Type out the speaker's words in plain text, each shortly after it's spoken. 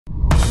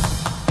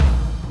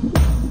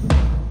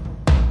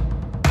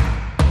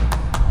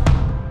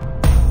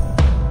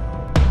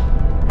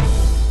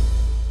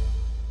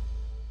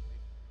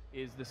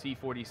the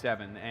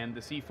C47, and the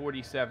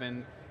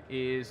C47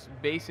 is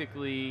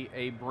basically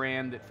a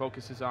brand that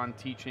focuses on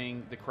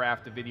teaching the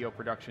craft of video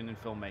production and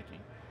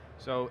filmmaking.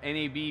 So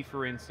NAB,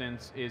 for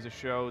instance, is a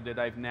show that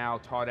I've now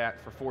taught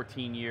at for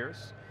 14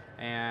 years,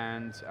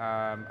 and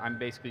I'm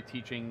basically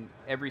teaching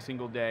every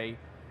single day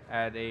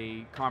at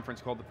a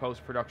conference called the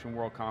Post-Production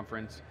World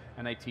Conference,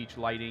 and I teach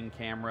lighting,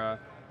 camera,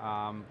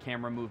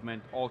 camera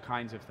movement, all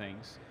kinds of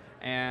things.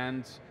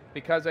 And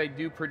because I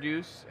do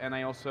produce, and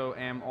I also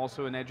am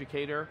an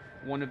educator,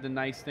 one of the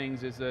nice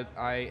things is that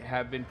I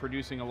have been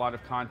producing a lot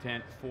of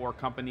content for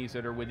companies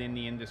that are within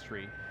the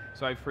industry.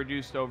 So I've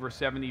produced over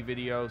 70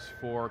 videos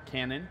for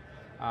Canon.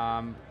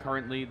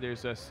 Currently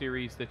there's a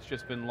series that's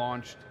just been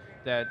launched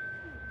that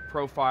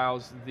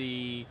profiles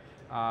the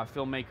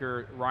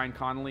filmmaker Ryan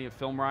Connolly of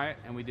Film Riot,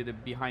 and we did a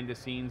behind the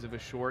scenes of a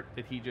short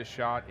that he just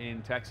shot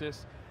in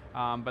Texas.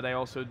 But I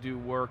also do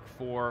work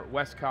for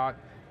Westcott,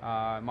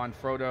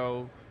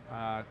 Manfrotto,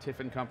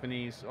 Tiffin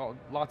companies,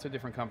 lots of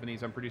different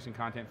companies I'm producing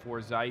content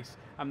for. Zeiss.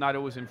 I'm not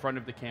always in front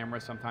of the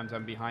camera, sometimes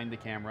I'm behind the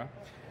camera.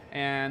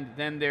 And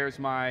then there's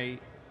my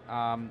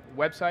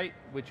website,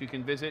 which you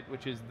can visit,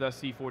 which is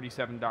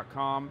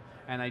thec47.com,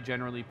 and I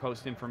generally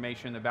post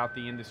information about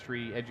the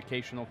industry,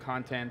 educational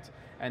content,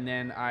 and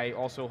then I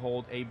also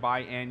hold a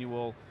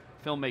biannual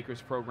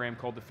filmmakers program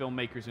called the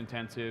Filmmakers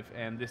Intensive,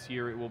 and this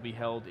year it will be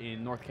held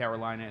in North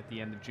Carolina at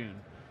the end of June.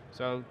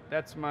 So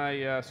that's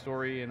my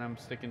story, and I'm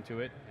sticking to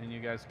it, and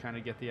you guys kind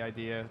of get the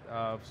idea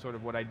of sort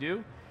of what I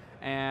do.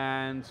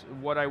 And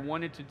what I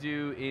wanted to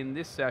do in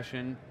this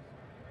session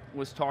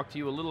was talk to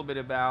you a little bit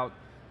about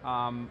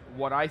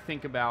what I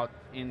think about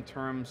in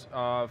terms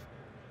of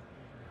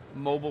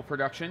mobile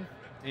production,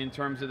 in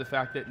terms of the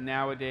fact that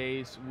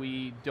nowadays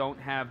we don't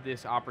have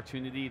this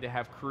opportunity to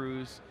have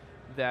crews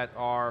that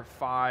are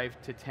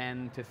 5 to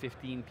 10 to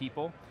 15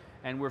 people.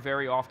 And we're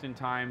very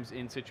oftentimes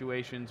in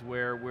situations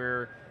where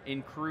we're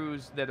in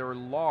crews that are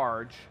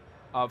large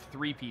of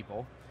 3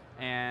 people,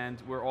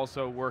 and we're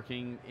also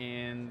working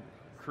in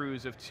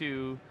crews of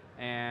 2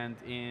 and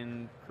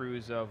in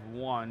crews of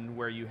 1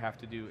 where you have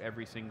to do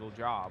every single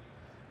job.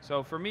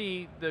 So for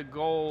me, the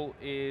goal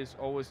is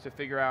always to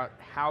figure out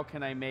how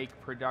can I make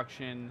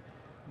production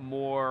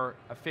more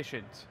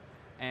efficient,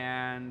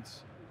 and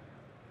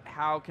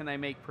how can I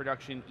make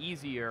production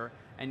easier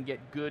and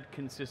get good,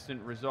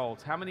 consistent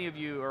results. How many of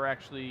you are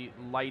actually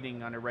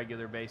lighting on a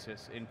regular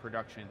basis in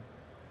production?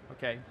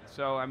 Okay,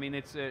 so I mean,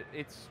 it's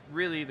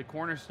really the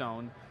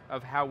cornerstone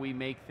of how we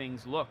make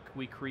things look.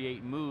 We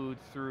create mood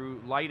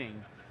through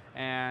lighting,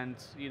 and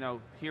you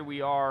know, here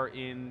we are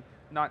in,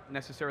 not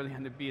necessarily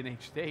on the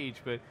B&H stage,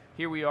 but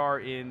here we are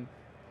in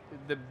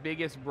the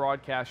biggest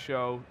broadcast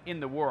show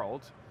in the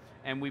world,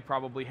 and we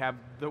probably have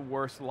the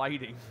worst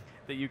lighting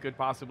that you could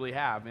possibly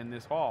have in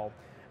this hall.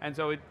 And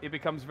so it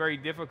becomes very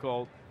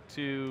difficult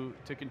to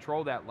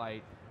control that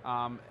light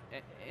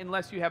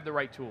unless you have the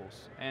right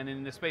tools. And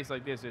in a space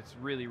like this, it's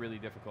really, really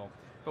difficult.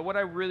 But what I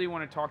really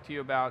want to talk to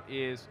you about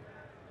is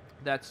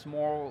that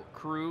small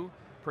crew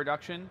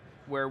production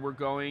where we're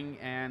going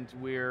and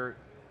we're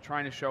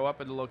trying to show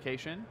up at a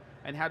location,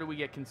 and how do we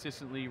get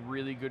consistently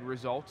really good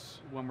results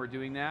when we're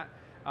doing that.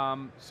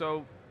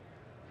 So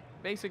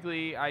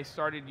basically, I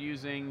started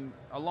using,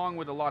 along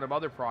with a lot of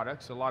other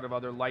products, a lot of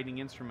other lighting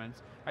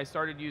instruments, I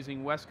started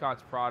using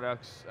Westcott's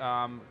products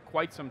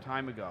quite some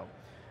time ago.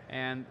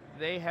 And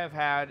they have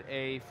had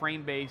a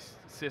frame-based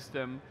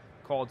system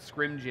called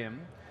ScrimGym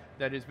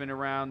that has been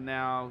around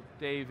now,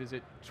 Dave, is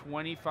it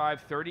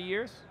 25, 30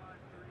 years?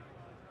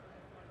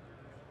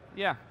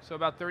 Yeah, so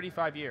about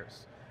 35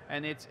 years.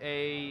 And it's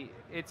a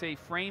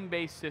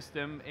frame-based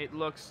system. It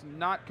looks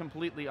not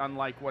completely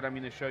unlike what I'm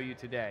going to show you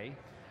today,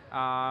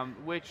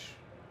 which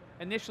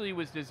initially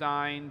was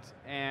designed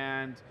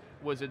and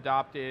was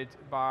adopted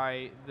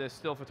by the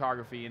still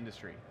photography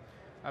industry.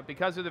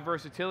 Because of the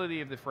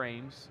versatility of the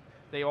frames,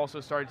 they also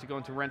started to go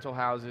into rental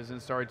houses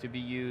and started to be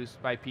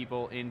used by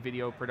people in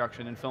video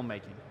production and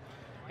filmmaking.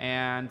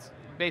 And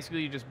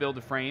basically you just build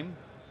a frame,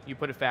 you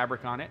put a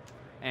fabric on it,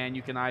 and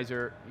you can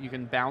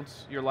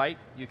bounce your light,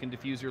 you can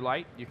diffuse your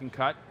light, you can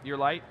cut your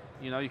light,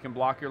 you can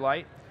block your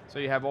light. So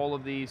you have all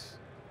of these,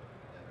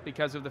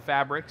 because of the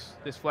fabrics,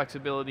 this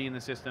flexibility in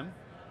the system.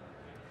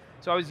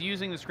 So I was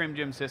using the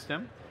ScrimGym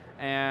system,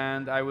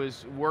 and I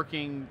was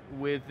working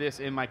with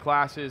this in my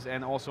classes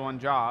and also on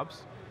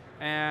jobs.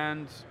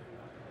 And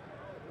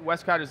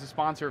Westcott is a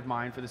sponsor of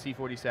mine for the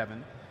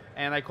C47,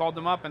 and I called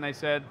them up and I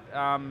said,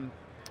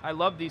 I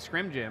love these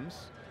ScrimGyms,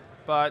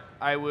 but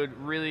I would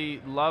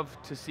really love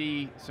to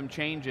see some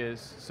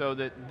changes so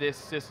that this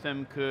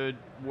system could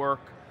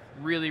work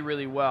really,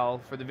 really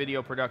well for the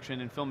video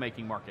production and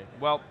filmmaking market.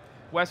 Well,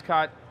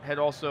 Westcott had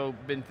also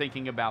been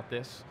thinking about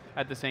this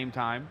at the same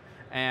time,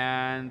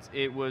 and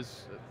it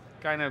was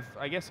kind of,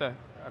 I guess, a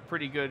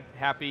pretty good,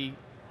 happy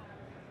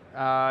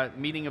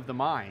meeting of the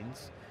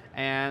minds.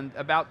 And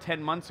about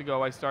 10 months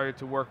ago, I started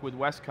to work with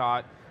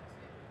Westcott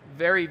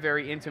very,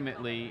 very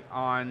intimately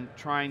on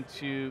trying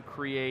to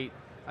create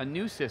a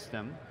new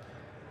system.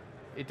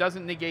 It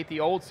doesn't negate the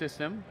old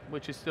system,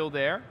 which is still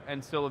there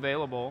and still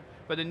available,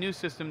 but a new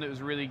system that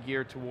was really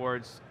geared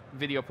towards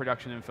video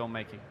production and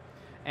filmmaking.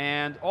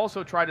 And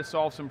also try to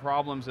solve some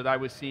problems that I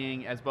was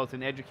seeing as both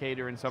an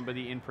educator and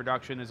somebody in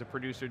production, as a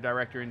producer,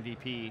 director, and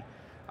DP,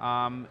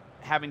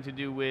 having to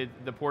do with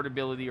the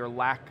portability or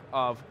lack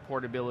of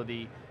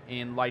portability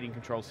in lighting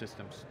control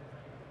systems.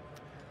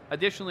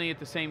 Additionally, at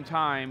the same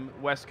time,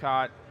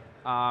 Westcott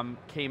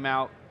came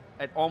out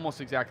at almost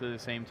exactly the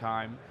same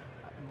time.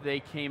 They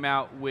came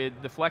out with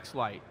the Flex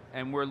Light,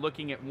 and we're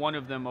looking at one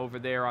of them over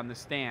there on the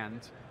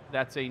stand.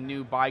 That's a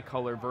new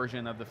bicolor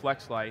version of the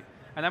Flex Light.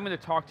 And I'm going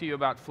to talk to you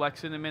about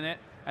Flex in a minute,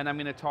 and I'm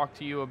going to talk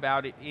to you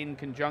about it in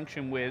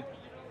conjunction with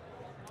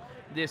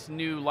this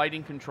new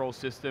lighting control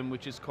system,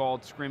 which is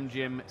called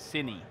ScrimJim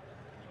Cine.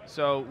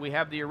 So we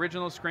have the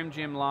original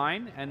ScrimJim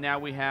line, and now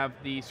we have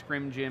the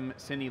ScrimJim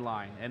Cine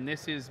line. And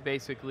this is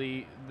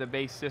basically the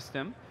base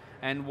system.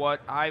 And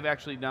what I've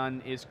actually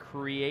done is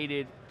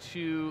created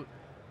two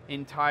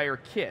entire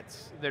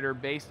kits that are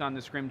based on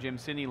the ScrimJim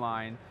Cine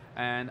line,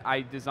 and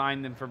I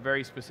designed them for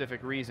very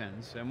specific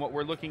reasons. And what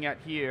we're looking at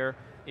here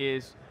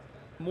is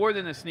more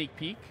than a sneak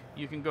peek.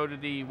 You can go to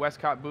the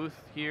Westcott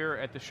booth here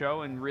at the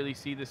show and really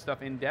see this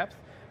stuff in depth,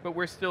 but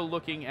we're still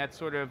looking at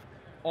sort of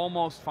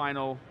almost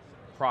final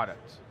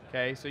product.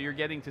 Okay, so you're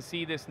getting to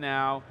see this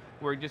now.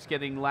 We're just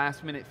getting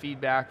last minute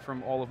feedback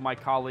from all of my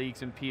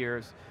colleagues and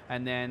peers,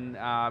 and then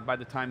by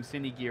the time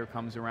Cine Gear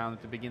comes around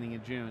at the beginning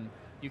of June,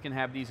 you can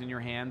have these in your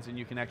hands and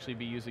you can actually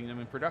be using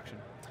them in production.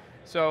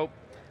 So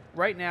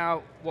right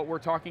now, what we're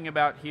talking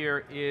about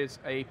here is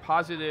a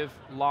positive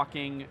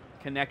locking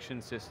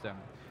connection system.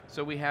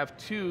 So we have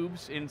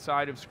tubes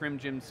inside of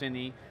ScrimJim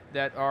Cine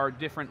that are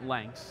different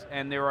lengths,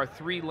 and there are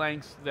 3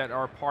 lengths that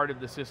are part of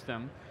the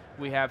system.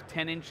 We have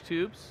 10-inch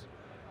tubes,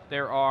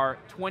 there are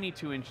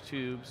 22-inch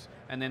tubes,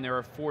 and then there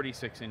are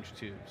 46-inch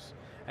tubes.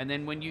 And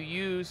then when you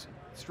use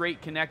straight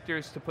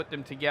connectors to put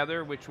them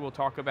together, which we'll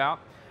talk about,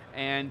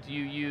 and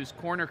you use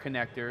corner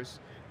connectors,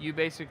 you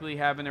basically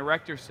have an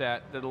erector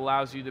set that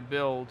allows you to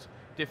build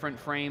different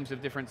frames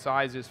of different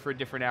sizes for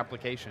different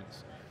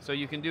applications. So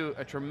you can do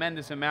a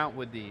tremendous amount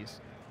with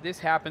these. This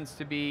happens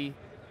to be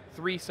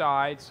 3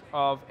 sides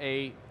of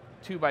a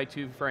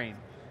 2x2 frame.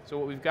 So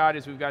what we've got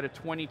is we've got a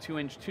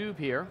 22-inch tube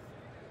here,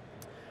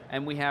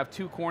 and we have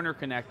 2 corner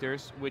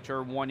connectors, which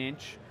are 1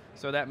 inch.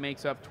 So that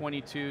makes up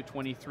 22,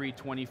 23,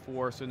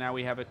 24. So now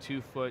we have a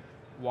 2-foot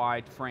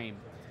wide frame.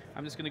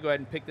 I'm just going to go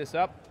ahead and pick this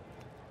up.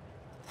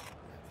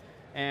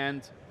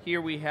 And here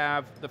we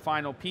have the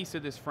final piece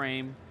of this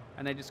frame,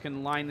 and I just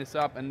can line this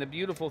up. And the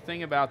beautiful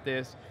thing about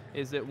this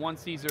is that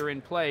once these are in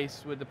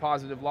place with the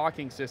positive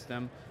locking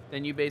system,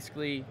 then you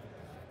basically,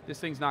 this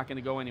thing's not going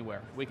to go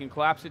anywhere. We can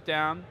collapse it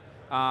down.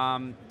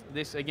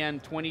 This, again,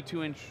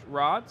 22-inch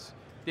rods.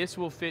 This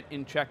will fit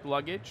in checked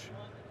luggage.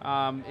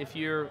 If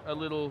you're a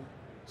little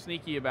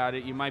sneaky about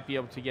it, you might be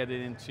able to get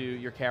it into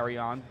your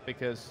carry-on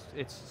because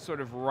it's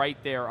sort of right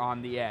there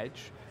on the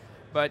edge.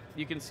 But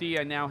you can see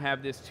I now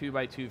have this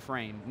 2x2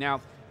 frame. Now,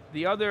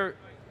 the other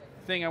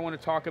thing I want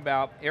to talk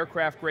about,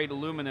 aircraft grade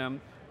aluminum,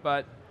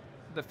 but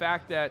the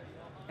fact that,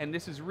 and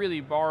this is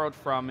really borrowed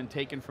from and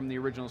taken from the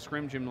original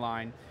ScrimJim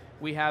line,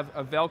 we have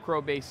a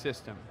Velcro based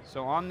system.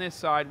 So on this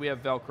side we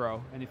have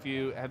Velcro, and if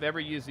you have ever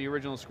used the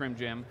original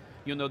ScrimJim,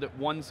 you'll know that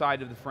one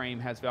side of the frame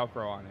has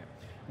Velcro on it.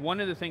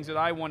 One of the things that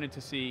I wanted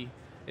to see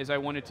is I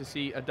wanted to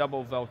see a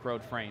double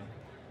Velcroed frame,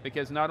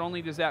 because not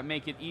only does that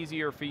make it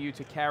easier for you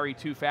to carry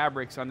 2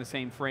 fabrics on the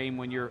same frame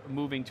when you're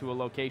moving to a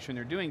location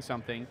or doing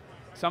something,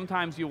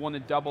 sometimes you'll want to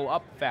double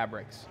up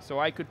fabrics. So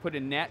I could put a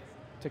net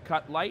to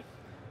cut light,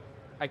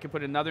 I could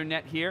put another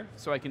net here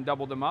so I can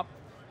double them up.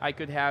 I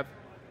could have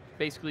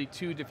basically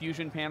 2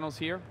 diffusion panels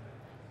here.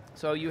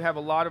 So you have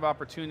a lot of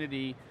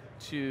opportunity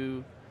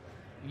to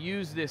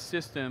use this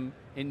system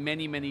in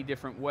many, many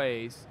different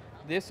ways.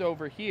 This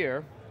over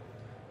here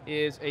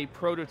is a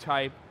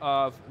prototype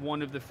of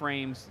one of the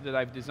frames that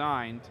I've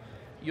designed.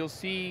 You'll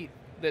see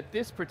that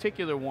this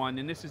particular one,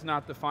 and this is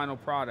not the final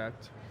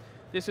product,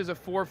 this is a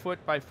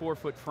 4-foot by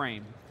 4-foot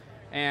frame.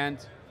 And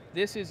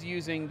this is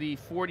using the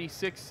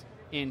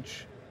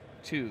 46-inch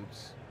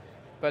tubes.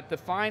 But the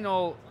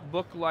final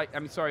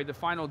the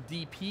final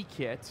DP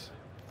kit,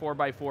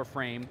 4x4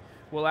 frame,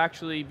 will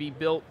actually be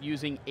built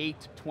using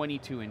 8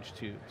 22-inch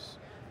tubes.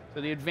 So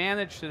the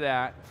advantage to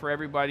that for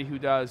everybody who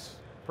does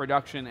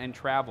production and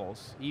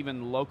travels,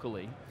 even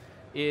locally,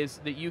 is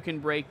that you can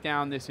break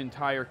down this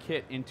entire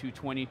kit into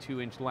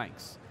 22-inch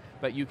lengths,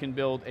 but you can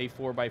build a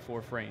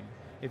 4x4 frame.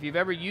 If you've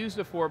ever used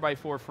a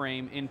 4x4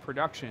 frame in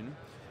production,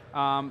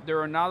 there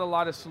are not a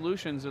lot of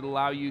solutions that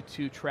allow you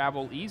to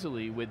travel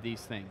easily with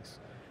these things.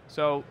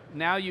 So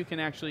now you can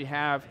actually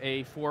have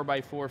a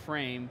 4x4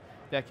 frame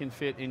that can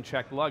fit in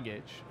checked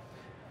luggage.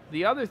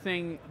 The other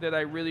thing that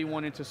I really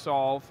wanted to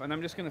solve, and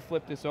I'm just going to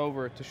flip this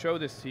over to show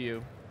this to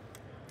you,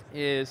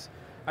 is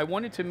I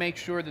wanted to make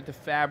sure that the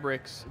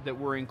fabrics that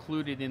were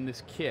included in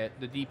this kit,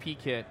 the DP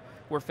kit,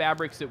 were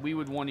fabrics that we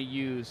would want to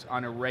use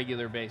on a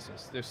regular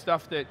basis. There's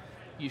stuff that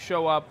you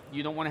show up,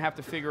 you don't want to have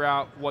to figure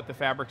out what the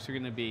fabrics are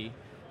going to be.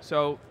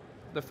 So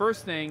the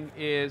first thing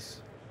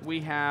is we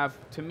have,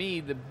 to me,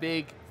 the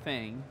big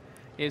thing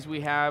is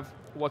we have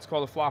what's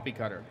called a floppy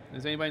cutter.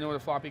 Does anybody know what a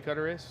floppy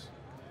cutter is?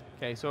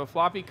 Okay, so a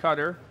floppy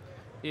cutter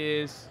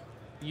is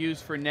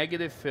used for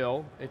negative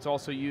fill. It's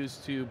also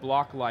used to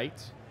block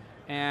light.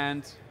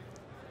 And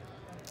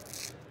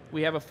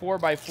we have a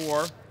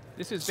 4x4.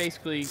 This is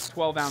basically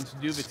 12-ounce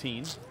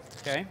Duvetine,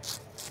 okay?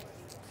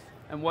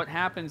 And what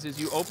happens is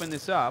you open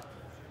this up,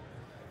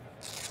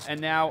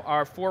 and now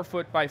our 4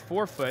 foot by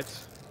 4 foot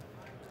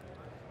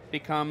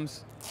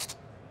becomes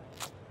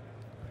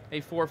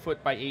a 4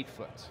 foot by 8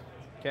 foot,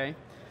 okay?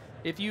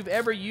 If you've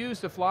ever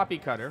used a floppy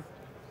cutter,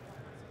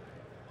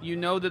 you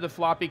know that a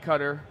floppy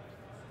cutter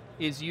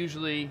is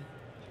usually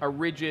a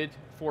rigid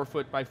 4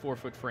 foot by 4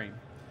 foot frame.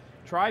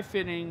 Try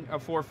fitting a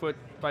 4 foot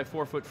by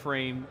 4 foot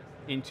frame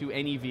into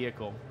any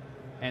vehicle,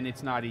 and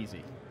it's not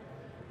easy.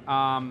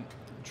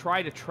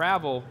 Try to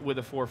travel with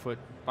a 4 foot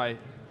by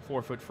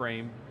 4 foot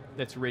frame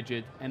that's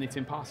rigid, and it's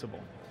impossible.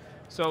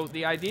 So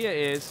the idea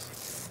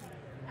is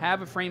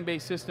have a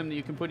frame-based system that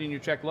you can put in your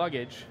checked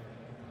luggage,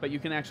 but you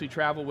can actually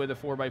travel with a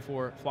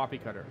 4x4 floppy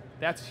cutter.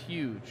 That's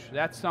huge.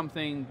 That's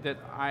something that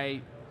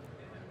I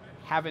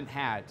haven't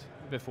had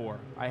before.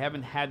 I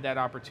haven't had that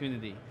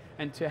opportunity.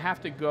 And to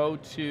have to go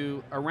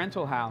to a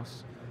rental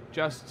house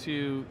just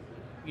to,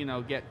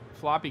 get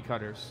floppy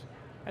cutters,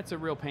 that's a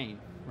real pain,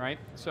 right?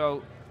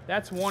 So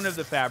that's one of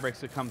the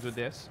fabrics that comes with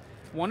this.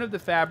 One of the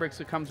fabrics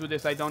that comes with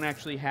this I don't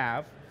actually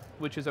have,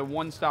 which is a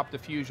one-stop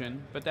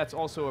diffusion, but that's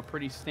also a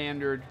pretty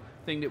standard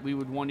thing that we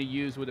would want to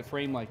use with a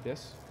frame like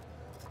this.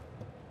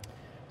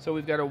 So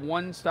we've got a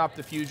one-stop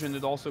diffusion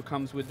that also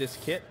comes with this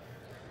kit.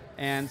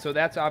 And so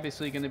that's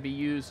obviously going to be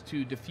used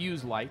to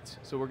diffuse light.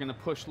 So we're going to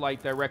push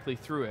light directly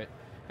through it.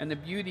 And the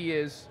beauty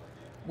is,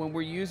 when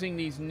we're using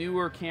these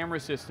newer camera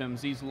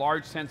systems, these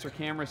large sensor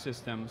camera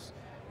systems,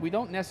 we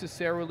don't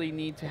necessarily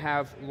need to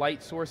have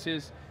light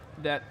sources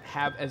that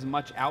have as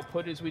much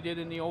output as we did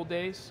in the old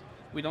days.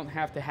 We don't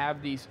have to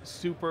have these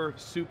super,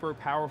 super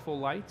powerful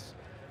lights,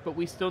 but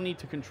we still need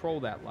to control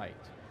that light.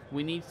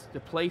 We need to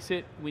place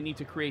it, we need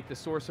to create the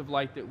source of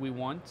light that we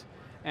want,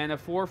 and a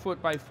 4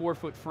 foot by 4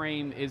 foot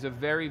frame is a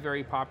very,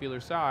 very popular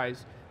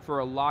size for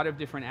a lot of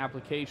different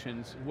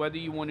applications. Whether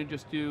you want to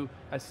just do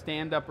a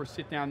stand-up or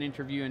sit-down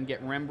interview and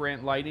get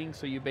Rembrandt lighting,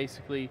 so you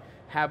basically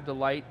have the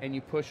light and you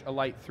push a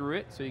light through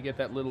it, so you get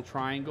that little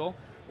triangle,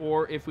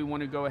 or if we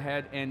want to go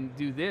ahead and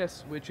do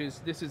this,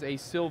 this is a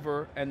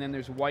silver and then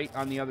there's white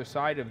on the other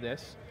side of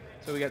this.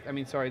 So we got,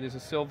 there's a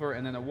silver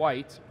and then a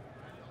white.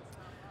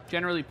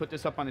 Generally put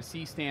this up on a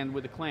C-stand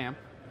with a clamp,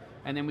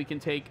 and then we can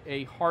take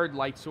a hard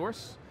light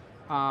source,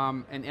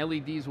 and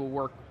LEDs will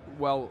work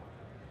well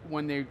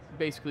when they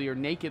basically are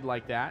naked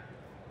like that.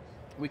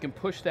 We can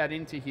push that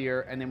into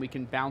here, and then we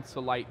can bounce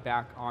the light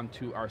back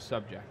onto our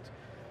subject.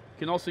 You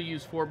can also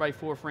use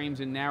 4x4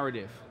 frames in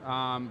narrative.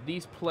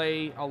 These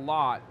play a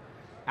lot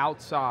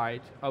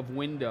outside of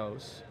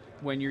windows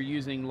when you're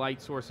using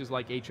light sources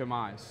like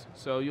HMIs.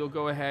 So you'll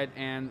go ahead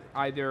and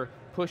either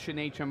push an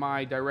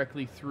HMI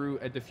directly through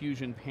a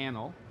diffusion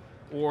panel,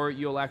 or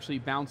you'll actually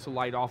bounce the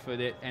light off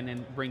of it and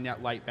then bring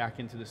that light back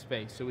into the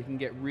space. So we can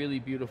get really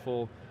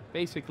beautiful,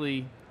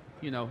 basically,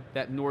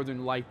 that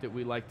northern light that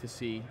we like to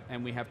see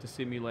and we have to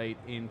simulate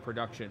in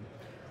production.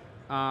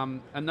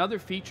 Another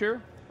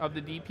feature of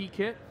the DP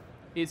kit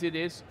is it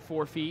is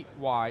 4 feet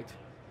wide.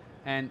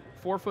 And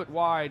 4 foot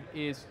wide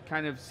is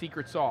kind of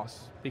secret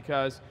sauce,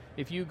 because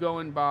if you go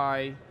and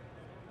buy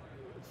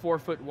 4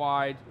 foot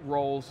wide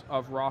rolls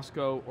of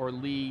Roscoe or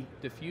Lee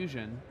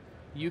diffusion,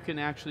 you can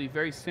actually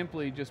very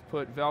simply just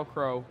put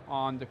Velcro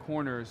on the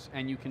corners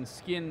and you can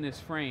skin this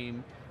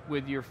frame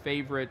with your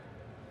favorite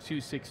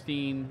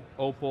 216,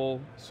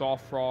 opal,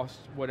 soft frost,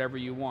 whatever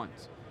you want.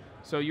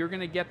 So you're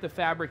going to get the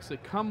fabrics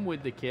that come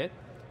with the kit,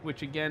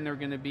 which again are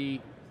going to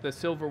be the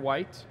silver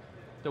white,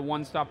 the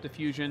one-stop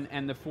diffusion,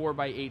 and the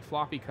 4x8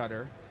 floppy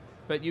cutter.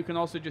 But you can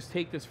also just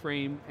take this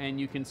frame and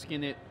you can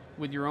skin it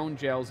with your own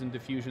gels and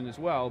diffusion as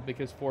well,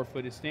 because 4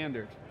 foot is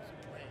standard.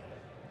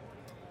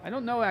 I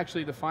don't know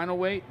actually the final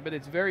weight, but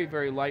it's very,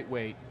 very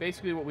lightweight.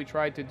 Basically what we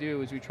tried to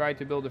do is we tried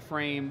to build a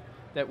frame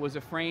that was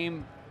a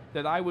frame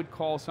that I would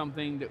call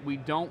something that we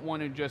don't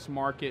want to just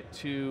market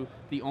to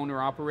the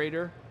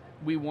owner-operator.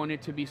 We want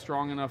it to be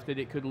strong enough that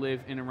it could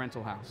live in a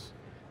rental house.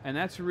 And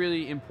that's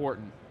really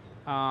important.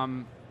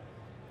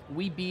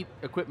 We beat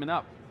equipment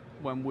up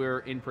when we're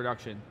in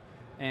production.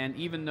 And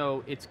even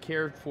though it's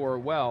cared for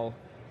well,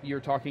 you're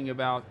talking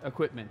about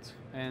equipment.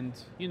 And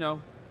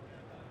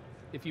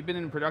if you've been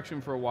in production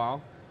for a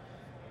while,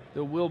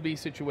 there will be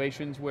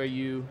situations where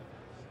you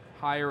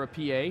hire a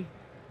PA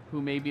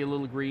who may be a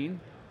little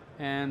green,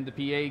 and the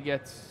PA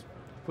gets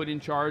put in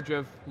charge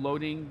of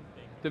loading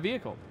the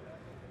vehicle.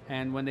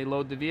 And when they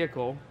load the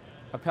vehicle,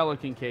 a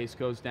Pelican case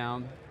goes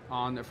down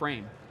on the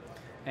frame.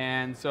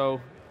 And so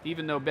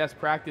even though best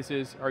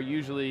practices are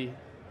usually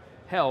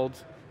held,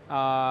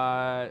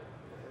 that's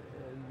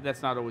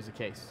not always the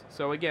case.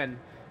 So again,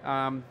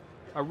 a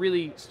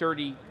really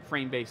sturdy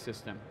frame-based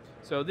system.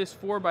 So this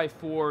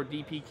 4x4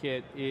 DP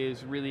kit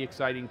is really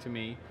exciting to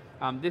me.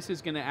 This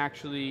is going to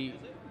actually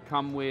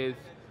come with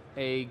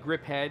a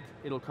grip head.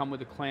 It'll come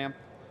with a clamp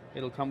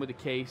It'll come with a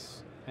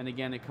case, and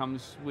again, it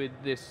comes with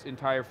this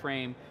entire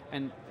frame.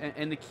 And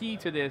the key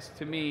to this,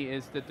 to me,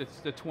 is that it's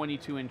the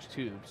 22-inch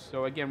tubes.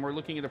 So again, we're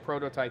looking at a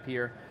prototype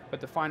here, but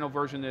the final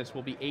version of this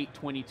will be 8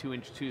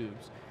 22-inch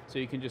tubes, so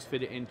you can just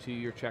fit it into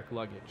your checked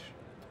luggage.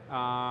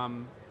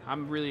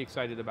 I'm really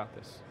excited about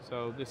this.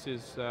 So this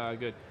is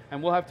good.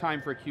 And we'll have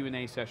time for a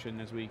Q&A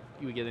session as we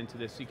get into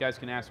this. You guys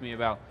can ask me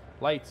about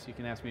lights, you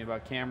can ask me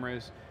about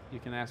cameras, you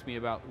can ask me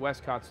about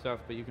Westcott stuff,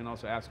 but you can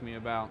also ask me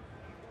about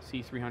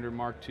C300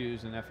 Mark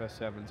IIs and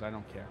FS7s. I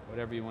don't care,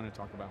 whatever you want to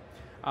talk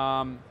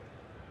about.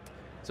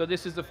 So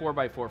this is the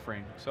 4x4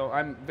 frame. So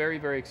I'm very,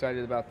 very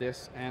excited about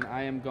this, and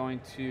I am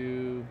going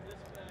to,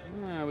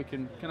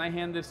 can I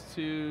hand this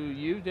to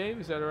you, Dave?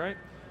 Is that all right?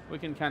 We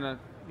can kind of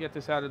get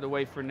this out of the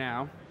way for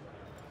now.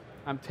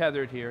 I'm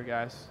tethered here,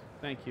 guys.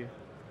 Thank you.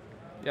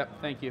 Yep,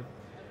 thank you.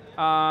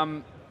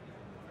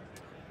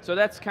 So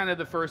that's kind of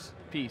the first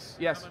piece.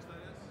 Yes?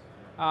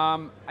 How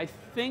much that is? I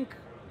think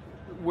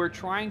we're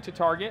trying to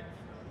target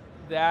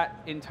that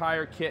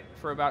entire kit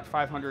for about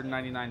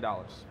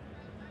 $599.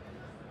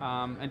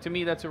 And to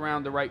me, that's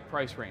around the right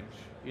price range.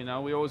 You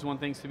know, we always want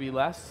things to be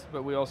less,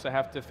 but we also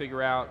have to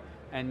figure out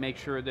and make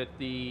sure that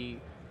the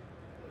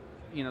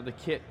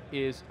kit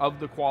is of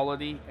the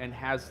quality and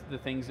has the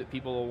things that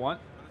people will want.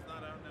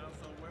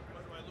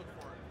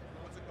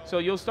 So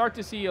you'll start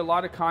to see a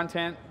lot of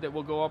content that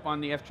will go up on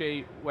the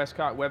FJ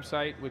Westcott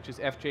website, which is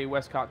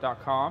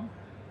fjwestcott.com.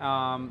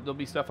 There'll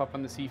be stuff up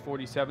on the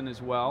C47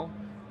 as well.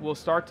 We'll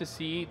start to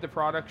see the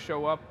product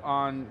show up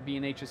on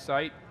B&H's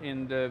site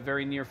in the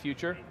very near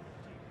future,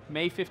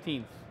 May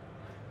 15th.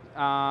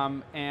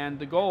 And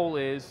the goal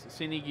is,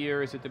 Cine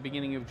Gear is at the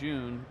beginning of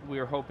June. We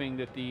are hoping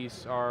that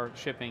these are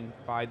shipping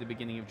by the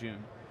beginning of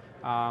June.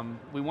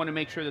 We want to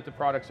make sure that the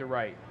products are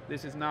right.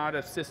 This is not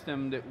a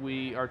system that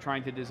we are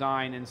trying to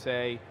design and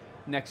say,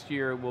 next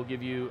year we'll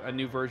give you a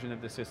new version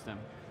of the system.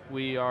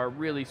 We are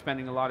really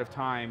spending a lot of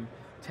time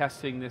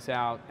testing this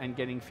out and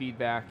getting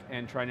feedback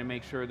and trying to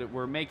make sure that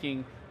we're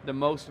making the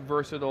most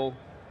versatile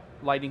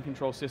lighting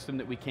control system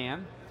that we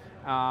can.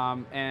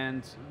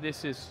 And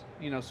this is,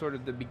 sort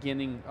of the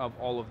beginning of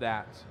all of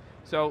that.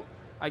 So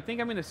I think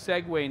I'm going to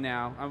segue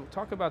now. I'll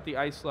talk about the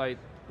ice light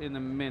in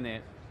a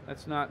minute.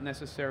 That's not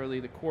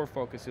necessarily the core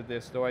focus of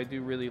this, though I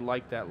do really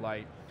like that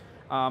light.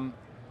 I'm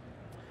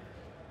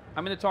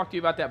going to talk to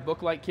you about that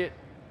book light kit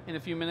in a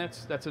few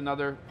minutes. That's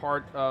another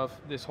part of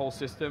this whole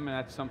system, and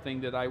that's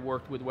something that I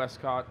worked with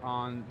Westcott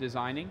on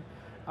designing.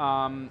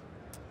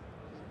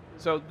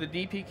 So the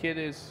DP kit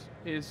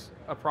is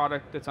a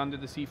product that's under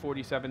the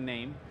C47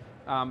 name.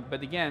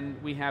 But again,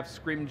 we have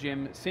Scrim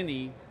Gym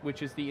Cine,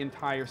 which is the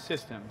entire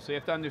system. So you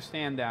have to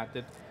understand that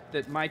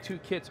my two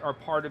kits are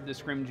part of the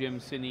Scrim Gym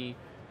Cine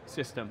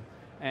system,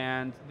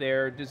 and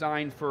they're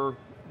designed for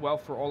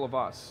all of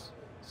us,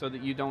 so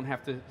that you don't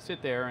have to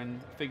sit there and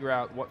figure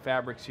out what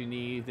fabrics you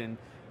need and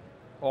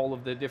all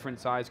of the different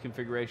size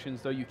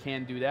configurations, though you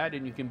can do that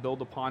and you can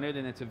build upon it,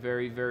 and it's a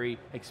very, very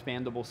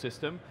expandable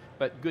system,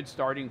 but good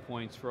starting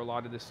points for a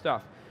lot of this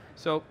stuff.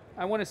 So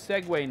I want to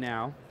segue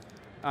now,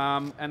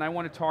 and I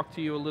want to talk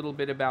to you a little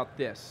bit about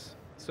this.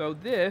 So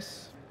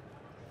this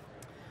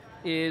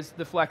is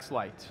the Flex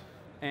Light,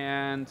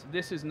 and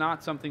this is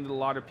not something that a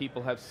lot of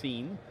people have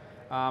seen.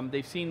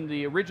 They've seen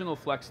the original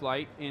Flex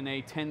Light in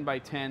a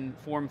 10x10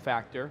 form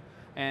factor,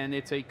 and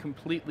it's a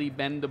completely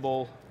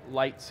bendable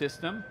light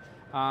system.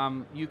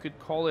 You could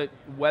call it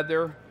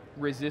weather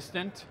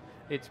resistant.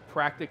 It's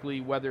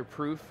practically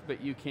weatherproof,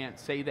 but you can't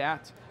say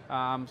that.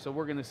 So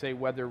we're going to say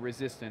weather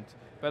resistant.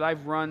 But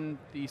I've run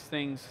these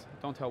things,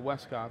 don't tell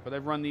Westcott, but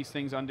I've run these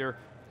things under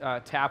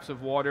taps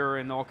of water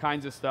and all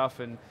kinds of stuff,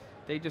 and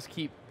they just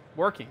keep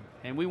working.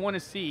 And we want to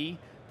see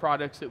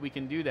products that we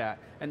can do that.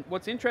 And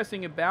what's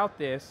interesting about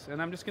this,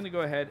 and I'm just going to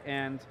go ahead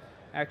and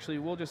actually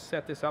we'll just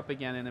set this up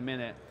again in a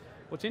minute.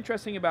 What's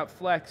interesting about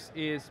Flex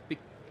is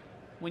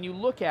when you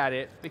look at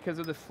it, because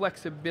of the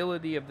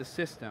flexibility of the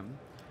system,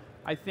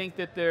 I think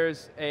that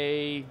there's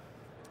a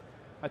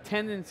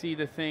tendency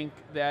to think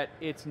that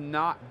it's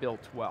not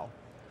built well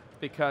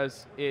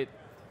because it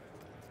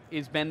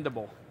is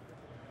bendable.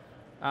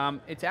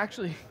 It's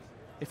actually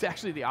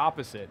the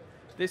opposite.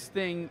 This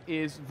thing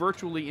is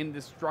virtually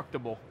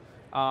indestructible.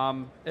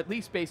 At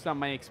least based on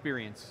my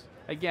experience.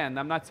 Again,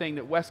 I'm not saying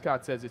that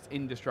Westcott says it's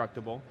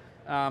indestructible,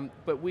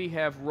 but we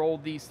have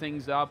rolled these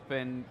things up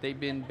and they've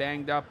been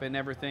banged up and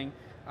everything.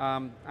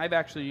 I've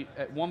actually,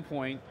 at one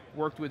point,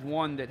 worked with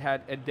one that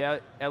had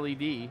a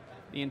LED.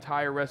 The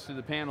entire rest of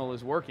the panel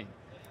is working.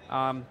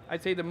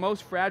 I'd say the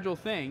most fragile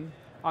thing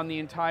on the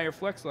entire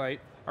Flex Light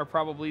are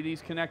probably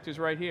these connectors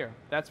right here.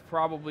 That's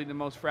probably the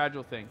most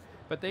fragile thing.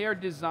 But they are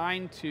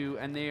designed to,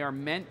 and they are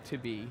meant to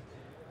be,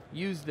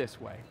 used this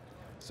way.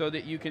 So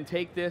that you can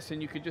take this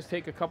and you could just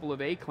take a couple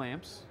of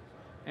A-clamps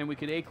and we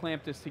could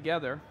A-clamp this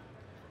together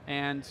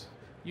and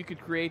you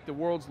could create the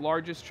world's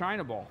largest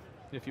China ball.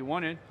 If you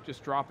wanted,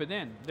 just drop it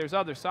in. There's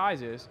other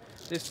sizes.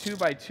 This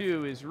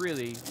 2x2 is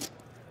really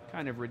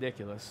kind of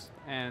ridiculous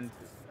and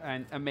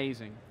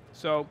amazing.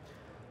 So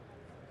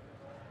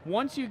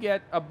once you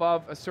get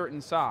above a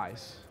certain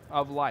size,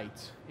 of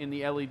light in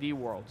the LED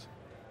world.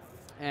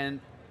 And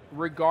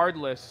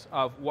regardless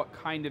of what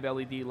kind of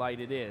LED light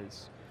it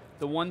is,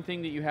 the one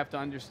thing that you have to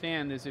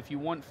understand is if you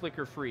want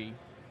flicker free,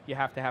 you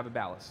have to have a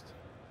ballast.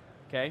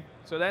 Okay?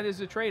 So that is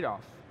a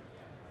trade-off.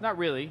 Not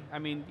really. I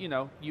mean, you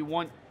know, you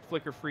want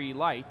flicker free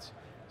light.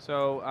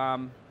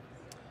 So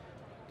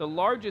the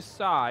largest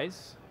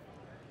size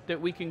that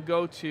we can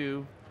go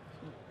to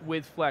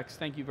with Flex,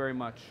 thank you very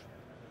much.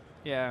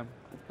 Yeah,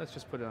 let's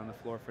just put it on the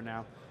floor for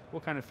now.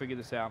 We'll kind of figure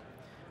this out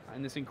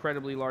in this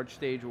incredibly large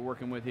stage we're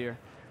working with here.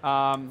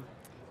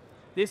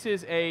 This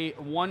is a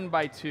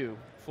 1x2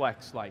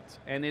 Flex light,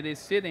 and it is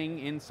sitting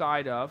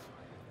inside of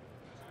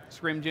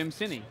Scrim Jim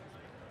Cine.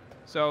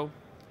 So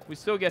we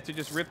still get to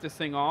just rip this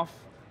thing off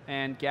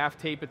and gaff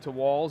tape it to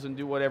walls and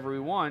do whatever we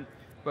want,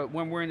 but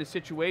when we're in a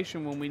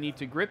situation when we need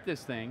to grip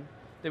this thing,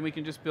 then we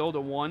can just build a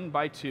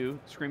 1x2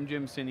 Scrim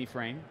Jim Cine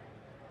frame,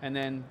 and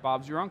then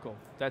Bob's your uncle.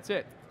 That's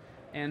it.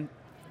 And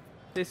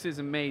this is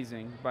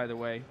amazing, by the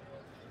way.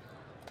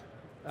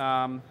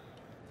 I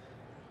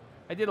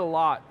did a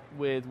lot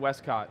with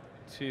Westcott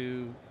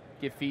to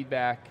give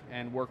feedback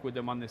and work with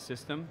them on this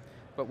system,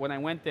 but when I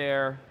went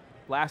there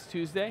last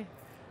Tuesday,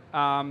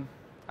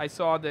 I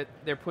saw that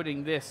they're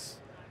putting this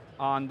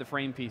on the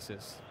frame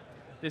pieces.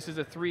 This is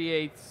a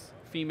 3/8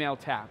 female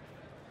tap.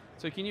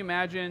 So can you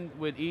imagine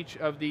with each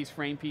of these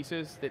frame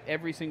pieces that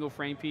every single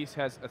frame piece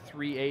has a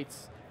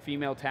 3/8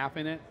 female tap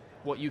in it?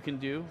 What you can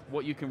do,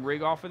 what you can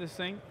rig off of this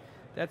thing?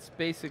 That's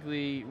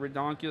basically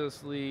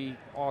redonkulously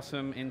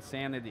awesome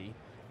insanity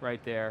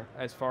right there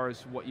as far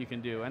as what you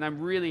can do. And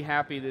I'm really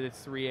happy that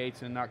it's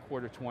 3/8 and not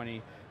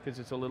 1/4-20 because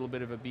it's a little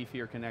bit of a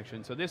beefier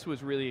connection. So this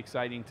was really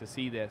exciting to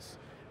see this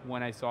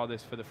when I saw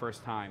this for the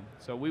first time.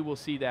 So we will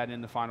see that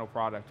in the final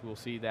product. We'll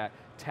see that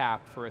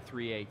tap for a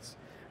 3/8.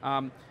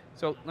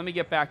 So let me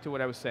get back to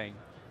what I was saying.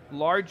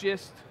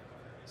 Largest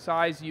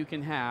size you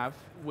can have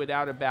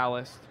without a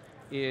ballast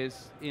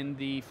is in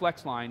the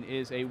Flex line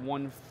is a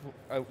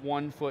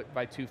 1 foot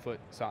by 2 foot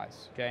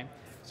size, okay?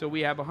 So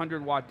we have a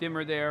 100-watt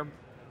dimmer there.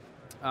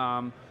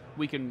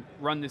 We can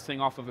run this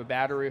thing off of a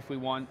battery if we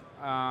want,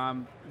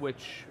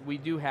 which we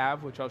do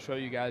have, which I'll show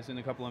you guys in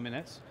a couple of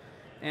minutes.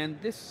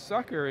 And this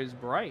sucker is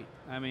bright.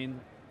 I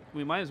mean,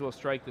 we might as well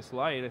strike this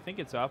light. I think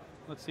it's up.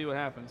 Let's see what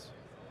happens.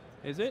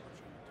 Is it?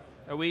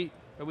 Are we?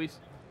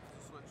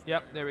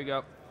 Yep, there we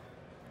go.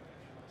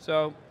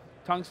 So,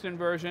 tungsten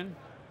version.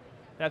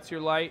 That's your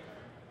light.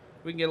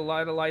 We can get a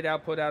lot of light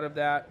output out of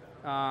that.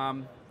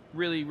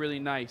 Really, really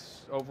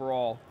nice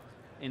overall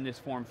in this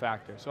form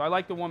factor. So I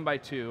like the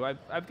 1x2.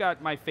 I've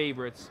got my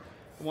favorites.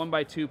 The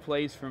 1x2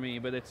 plays for me,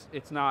 but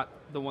it's not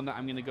the one that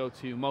I'm going to go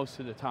to most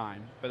of the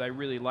time. But I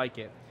really like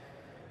it.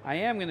 I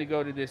am going to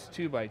go to this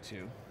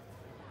 2x2.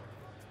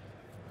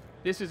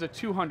 This is a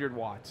 200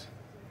 watts.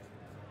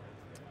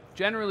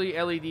 Generally,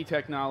 LED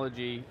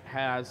technology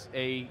has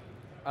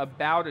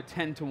about a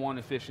 10-to-1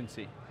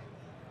 efficiency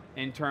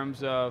in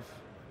terms of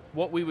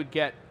what we would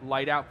get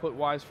light output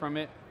wise from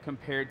it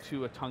compared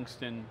to a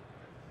tungsten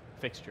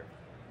fixture.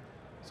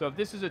 So if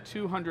this is a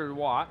 200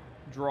 watt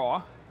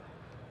draw,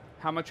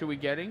 how much are we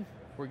getting?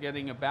 We're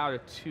getting about a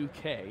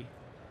 2K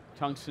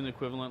tungsten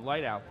equivalent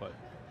light output.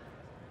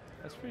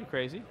 That's pretty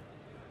crazy,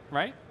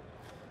 right?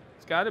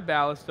 It's got a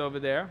ballast over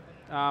there.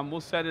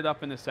 We'll set it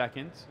up in a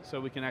second so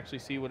we can actually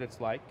see what it's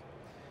like.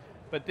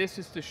 But this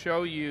is to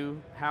show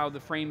you how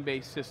the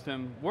frame-based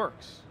system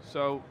works.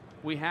 So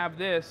we have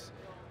this,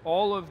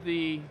 all of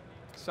the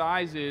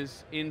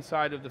sizes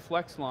inside of the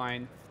Flex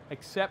line,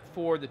 except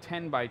for the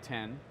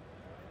 10x10,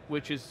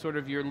 which is sort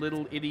of your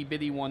little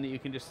itty-bitty one that you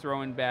can just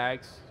throw in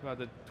bags. Well,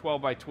 the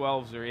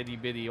 12x12s are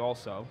itty-bitty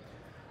also.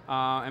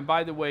 And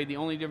by the way, the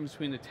only difference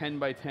between the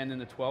 10x10 and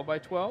the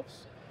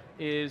 12x12s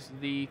is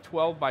the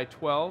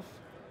 12x12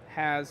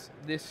 has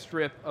this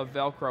strip of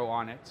Velcro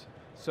on it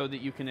so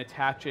that you can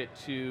attach it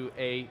to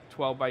a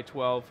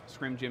 12x12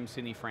 Scrim Jim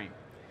Cine frame.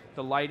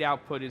 The light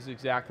output is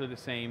exactly the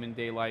same in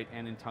daylight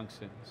and in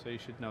tungsten, so you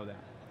should know that.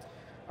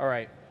 All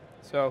right,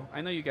 so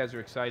I know you guys are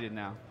excited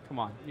now. Come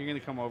on, you're gonna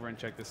come over and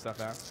check this stuff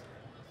out.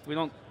 We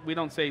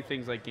don't say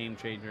things like game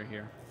changer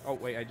here. Oh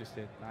wait, I just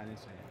did. No, I didn't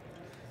say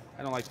it.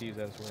 I don't like to use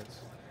those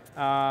words.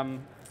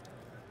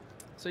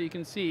 So you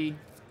can see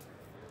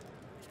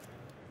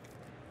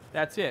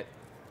that's it.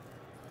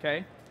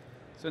 Okay,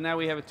 so now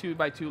we have a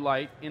 2x2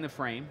 light in a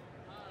frame,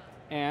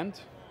 and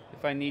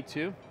if I need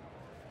to,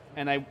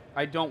 and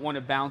I don't want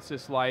to bounce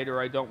this light, or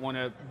I don't want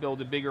to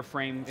build a bigger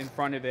frame in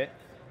front of it,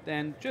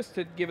 then just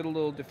to give it a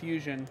little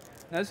diffusion.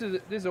 Now this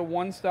is a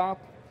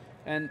one-stop,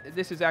 and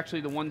this is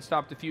actually the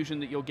one-stop diffusion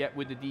that you'll get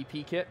with the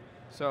DP kit.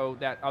 So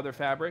that other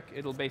fabric,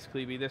 it'll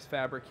basically be this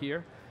fabric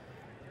here.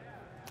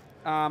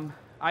 I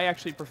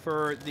actually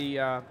prefer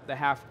the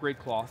half grid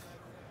cloth,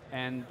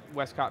 and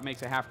Westcott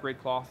makes a half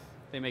grid cloth.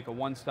 They make a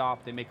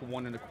one-stop, they make a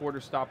 1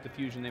 1/4 stop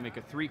diffusion, they make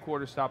a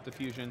 3/4 stop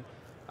diffusion.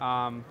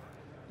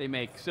 They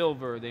make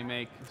silver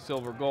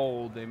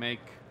gold, they make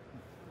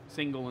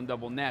single and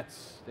double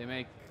nets, they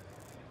make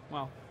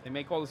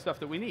all the stuff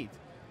that we need.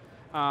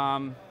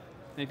 And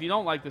if you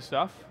don't like the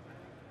stuff,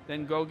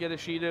 then go get a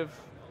sheet of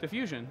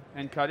diffusion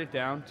and cut it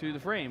down to the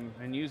frame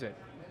and use it.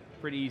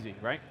 Pretty easy,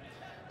 right?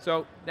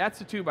 So that's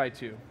the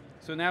 2x2.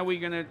 So now we're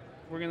gonna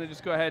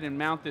just go ahead and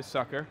mount this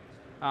sucker.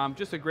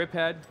 Just a grip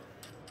head,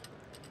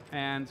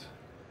 and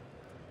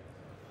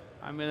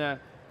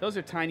those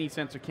are tiny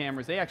sensor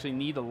cameras. They actually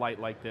need a light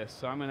like this,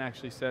 so I'm gonna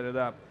actually set it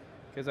up,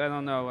 because I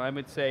don't know, I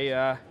would say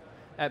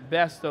at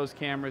best those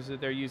cameras that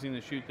they're using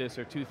to shoot this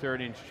are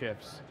 2/3 inch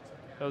chips.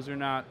 Those are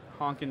not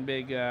honking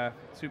big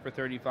super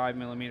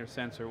 35mm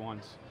sensor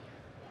ones.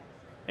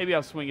 Maybe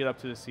I'll swing it up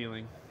to the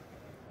ceiling.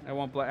 I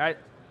won't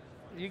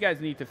you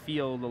guys need to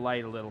feel the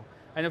light a little.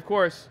 And of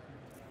course,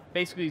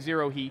 basically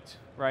zero heat,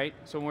 right?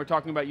 So when we're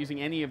talking about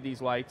using any of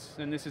these lights,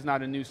 and this is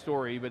not a new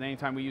story, but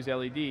anytime we use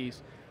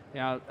LEDs, you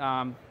know,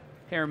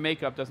 hair and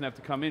makeup doesn't have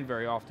to come in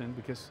very often,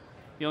 because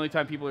the only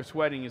time people are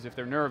sweating is if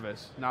they're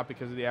nervous, not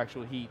because of the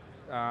actual heat.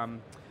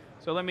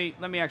 So let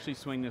me actually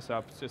swing this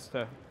up. It's just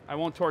I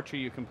won't torture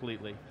you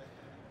completely.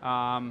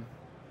 So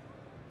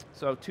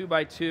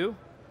 2x2.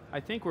 I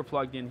think we're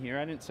plugged in here.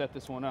 I didn't set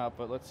this one up,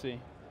 but let's see.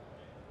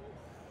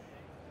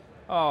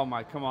 Oh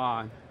my, come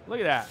on. Look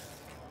at that.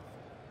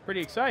 Pretty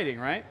exciting,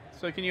 right?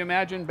 So can you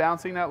imagine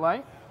bouncing that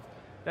light?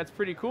 That's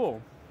pretty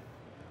cool.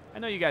 I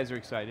know you guys are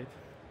excited.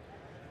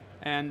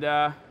 And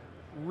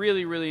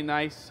really, really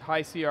nice,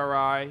 high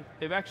CRI.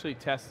 They've actually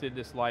tested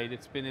this light.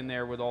 It's been in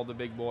there with all the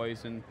big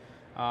boys, and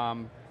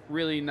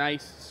really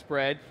nice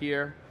spread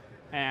here.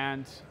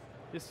 And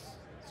it's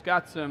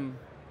got some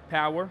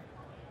power.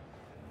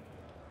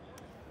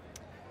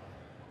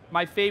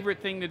 My favorite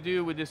thing to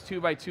do with this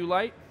 2x2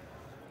 light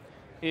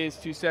is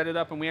to set it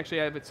up, and we actually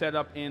have it set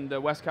up in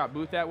the Westcott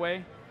booth that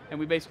way, and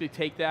we basically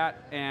take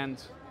that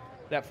and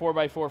that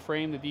 4x4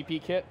 frame, the DP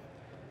kit,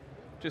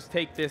 just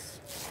take this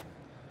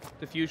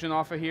diffusion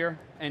off of here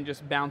and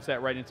just bounce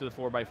that right into the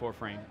 4x4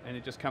 frame, and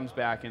it just comes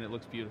back and it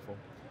looks beautiful.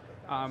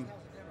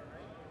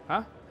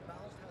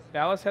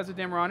 Ballast has a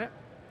dimmer on it,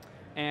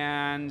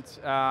 and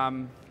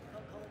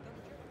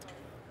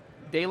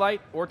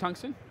daylight or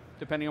tungsten,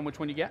 depending on which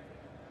one you get.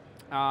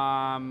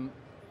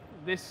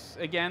 This,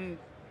 again,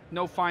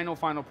 no final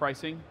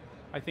pricing.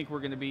 I think we're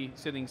going to be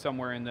sitting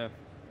somewhere in the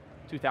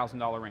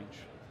 $2,000 range.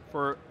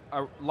 For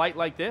a light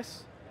like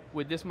this,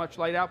 with this much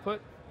light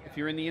output, if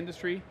you're in the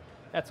industry,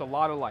 that's a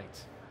lot of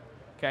light,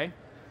 okay?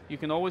 You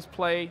can always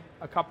play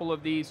a couple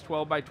of these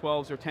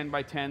 12x12s or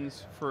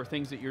 10x10s for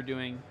things that you're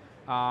doing.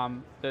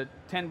 The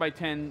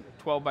 10x10,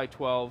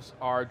 12x12s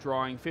are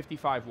drawing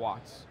 55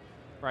 watts,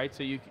 right?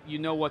 So you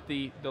know what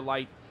the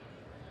light,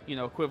 you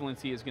know,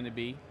 equivalency is going to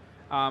be.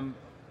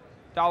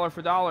 Dollar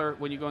for dollar,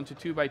 when you go into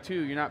 2x2,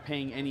 you're not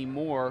paying any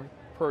more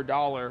per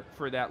dollar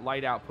for that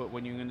light output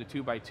when you're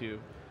into 2x2,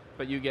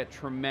 but you get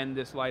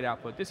tremendous light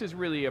output. This is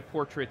really a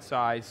portrait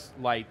size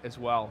light as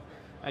well.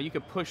 You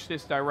could push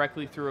this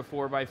directly through a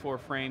 4x4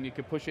 frame. You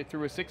could push it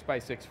through a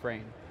 6x6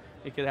 frame.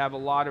 It could have a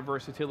lot of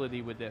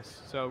versatility with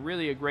this. So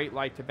really a great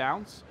light to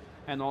bounce,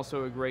 and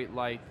also a great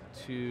light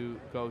to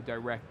go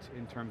direct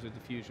in terms of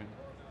diffusion.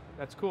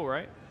 That's cool,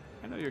 right?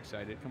 I know you're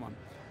excited, come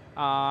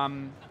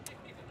on.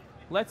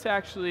 Let's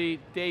actually,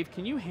 Dave,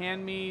 can you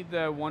hand me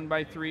the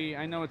 1x3?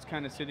 I know it's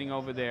kind of sitting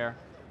over there.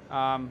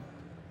 I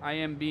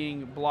am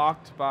being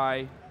blocked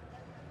by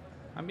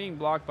a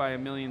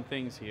million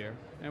things here,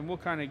 and we'll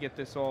kind of get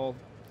this all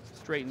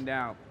straightened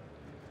out.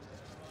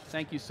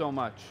 Thank you so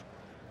much.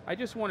 I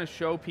just want to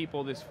show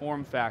people this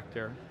form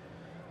factor.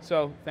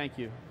 So, thank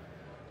you.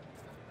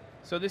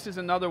 So this is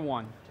another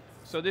one.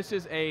 So this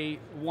is a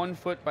 1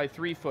 foot by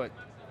 3 foot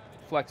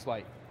flex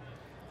light.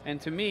 And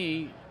to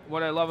me,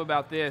 what I love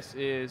about this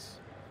is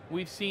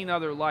we've seen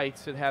other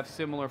lights that have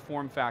similar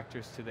form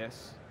factors to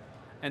this.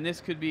 And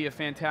this could be a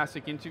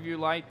fantastic interview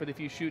light, but if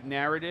you shoot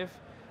narrative,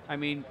 I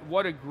mean,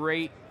 what a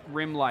great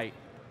rim light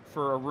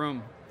for a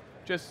room.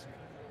 Just,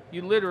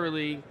 you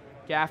literally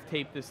gaff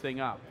tape this thing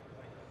up.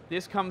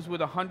 This comes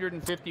with a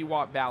 150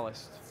 watt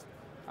ballast.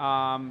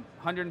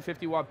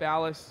 150 watt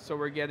ballast, so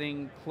we're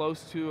getting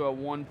close to a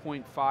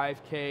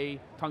 1.5K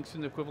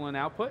tungsten equivalent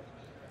output.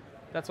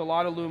 That's a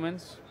lot of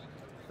lumens.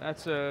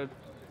 That's a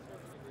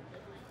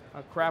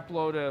crap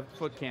load of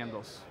foot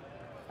candles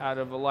out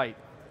of a light,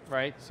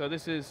 right? So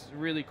this is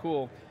really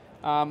cool.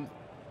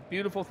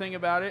 Beautiful thing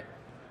about it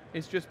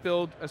is just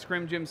build a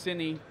Scrim Jim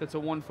Cine that's a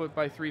 1 foot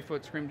by 3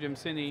 foot Scrim Jim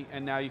Cine,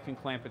 and now you can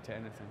clamp it to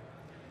anything.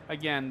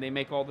 Again, they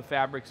make all the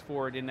fabrics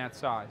for it in that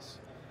size.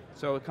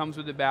 So it comes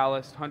with the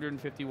ballast,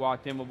 150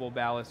 watt dimmable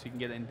ballast. You can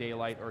get it in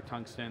daylight or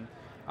tungsten.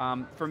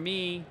 For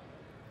me,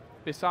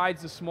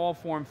 besides the small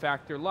form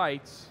factor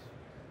lights,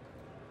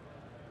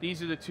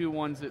 these are the two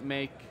ones that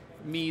make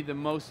me the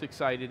most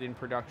excited in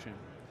production.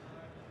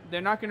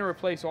 They're not going to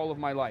replace all of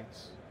my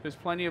lights. There's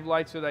plenty of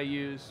lights that I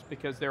use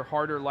because they're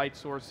harder light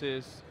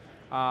sources.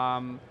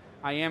 I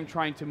am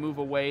trying to move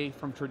away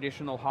from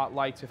traditional hot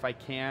lights if I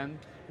can.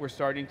 We're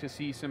starting to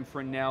see some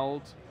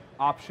Fresnel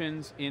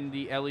options in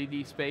the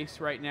LED space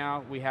right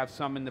now. We have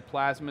some in the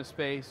plasma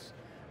space,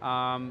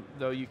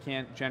 though you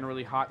can't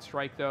generally hot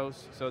strike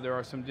those. So there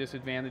are some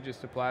disadvantages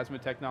to plasma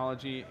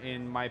technology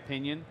in my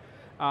opinion.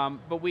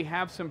 But we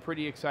have some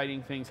pretty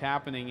exciting things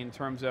happening in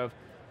terms of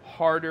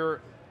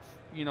harder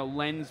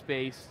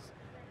lens-based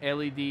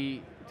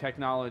LED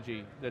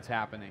technology that's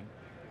happening.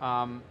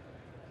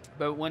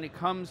 But when it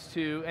comes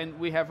to, and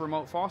we have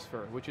remote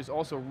phosphor, which is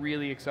also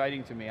really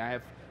exciting to me. I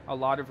have a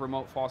lot of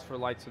remote phosphor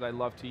lights that I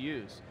love to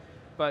use.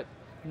 But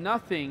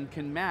nothing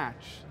can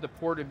match the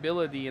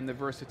portability and the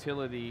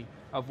versatility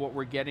of what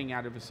we're getting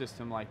out of a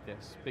system like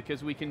this,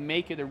 because we can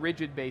make it a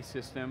rigid-based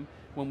system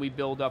when we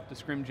build up the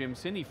Scrim Gym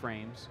Cine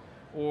frames,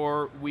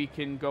 or we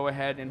can go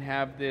ahead and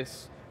have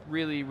this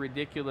really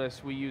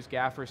ridiculous, we use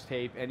gaffer's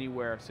tape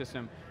anywhere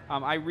system.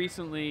 I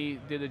recently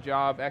did a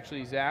job,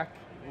 actually Zach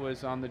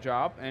was on the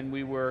job, and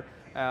we were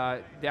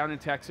down in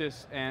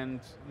Texas, and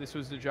this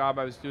was the job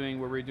I was doing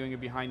where we were doing a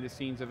behind the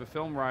scenes of a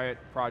Film Riot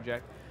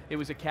project. It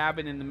was a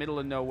cabin in the middle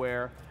of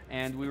nowhere,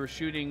 and we were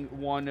shooting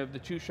one of the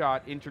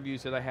two-shot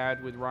interviews that I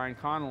had with Ryan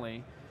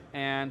Connolly,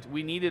 and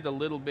we needed a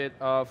little bit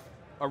of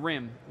a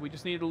rim. We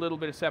just needed a little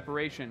bit of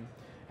separation.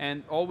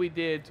 And all we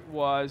did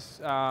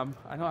was, I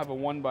don't have a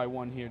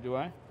 1x1 here, do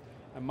I?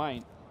 I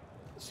might.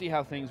 See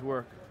how things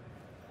work.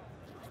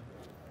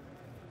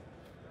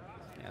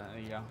 Yeah,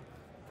 there you go.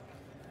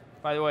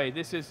 By the way,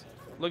 this is,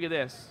 look at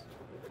this.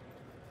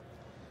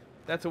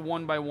 That's a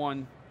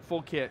 1x1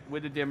 full kit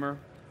with a dimmer.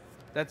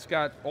 That's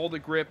got all the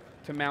grip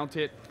to mount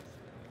it.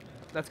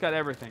 That's got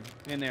everything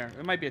in there.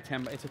 It might be it's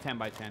a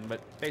 10x10,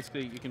 but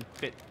basically you can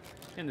fit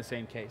in the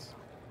same case.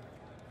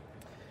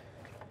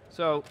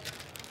 So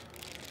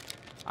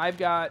I've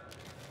got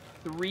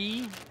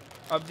 3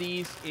 of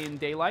these in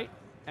daylight,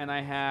 and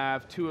I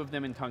have 2 of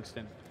them in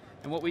tungsten.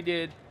 And what we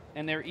did,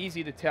 and they're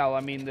easy to tell,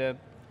 I mean,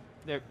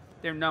 they're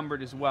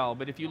numbered as well,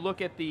 but if you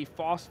look at the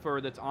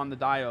phosphor that's on the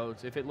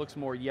diodes, if it looks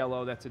more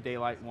yellow, that's a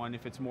daylight one.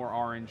 If it's more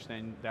orange,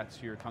 then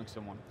that's your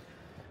tungsten one.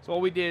 So all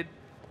we did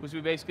was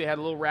we basically had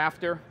a little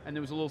rafter, and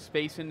there was a little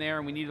space in there,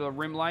 and we needed a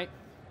rim light.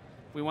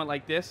 We went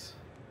like this,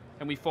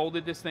 and we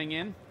folded this thing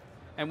in,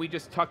 and we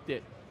just tucked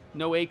it.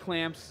 No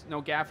A-clamps,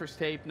 no gaffer's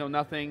tape, no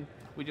nothing.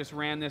 We just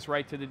ran this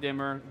right to the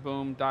dimmer,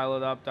 boom, dial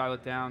it up, dial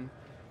it down.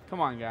 Come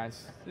on,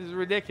 guys. This is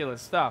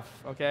ridiculous stuff,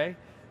 okay?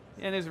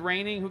 And it's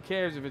raining, who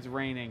cares if it's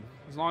raining?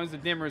 As long as the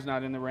dimmer's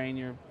not in the rain,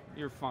 you're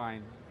fine.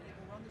 You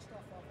can run this stuff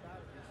off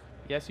batteries.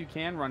 Yes, you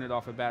can run it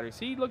off a battery.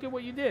 See, look at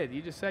what you did.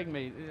 You just segued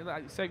me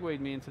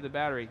into the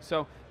battery.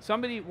 So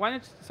why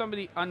don't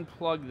somebody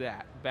unplug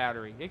that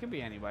battery? It can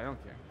be anybody, I don't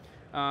care.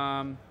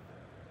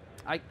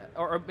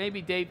 Or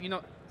maybe Dave,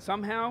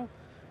 somehow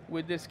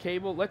with this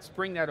cable, let's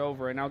bring that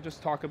over and I'll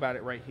just talk about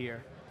it right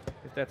here,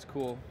 if that's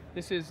cool.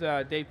 This is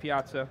Dave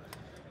Piazza.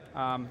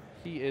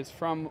 He is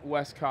from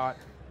Westcott,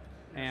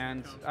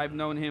 and I've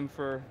known him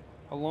for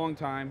a long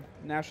time,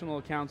 national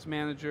accounts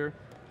manager.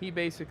 He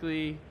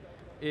basically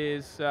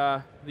is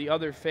the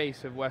other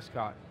face of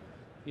Westcott,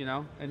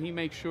 and he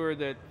makes sure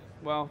that,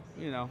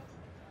 that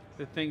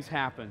things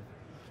happen.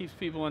 Keeps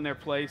people in their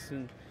place,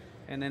 and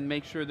then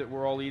make sure that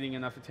we're all eating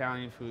enough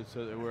Italian food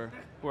so that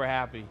we're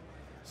happy.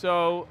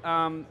 So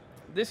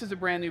this is a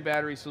brand new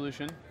battery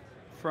solution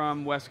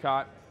from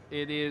Westcott.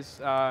 It is,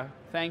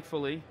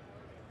 thankfully,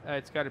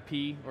 it's got a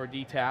P or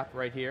D tap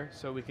right here,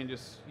 so we can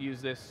just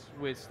use this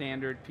with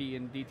standard P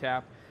and D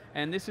tap.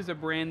 And this is a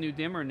brand new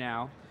dimmer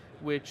now,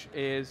 which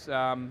is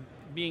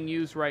being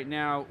used right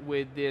now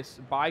with this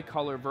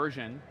bicolor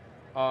version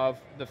of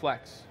the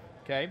Flex,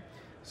 okay?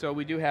 So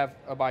we do have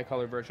a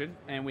bicolor version,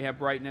 and we have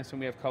brightness and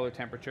we have color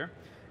temperature.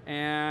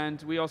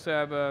 And we also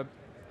have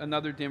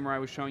another dimmer I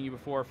was showing you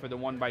before for the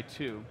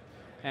 1x2.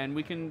 And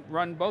we can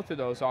run both of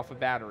those off a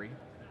battery.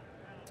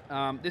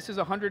 This is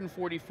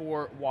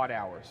 144 watt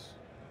hours.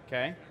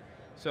 Okay,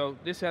 so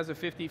this has a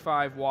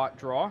 55 watt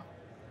draw,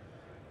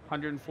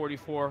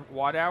 144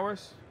 watt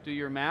hours. Do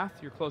your math,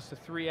 you're close to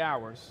 3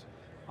 hours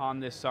on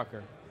this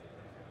sucker.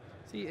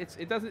 See,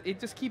 it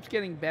just keeps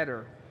getting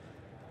better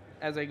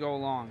as I go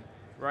along,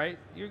 right?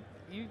 You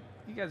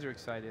guys are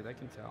excited, I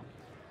can tell.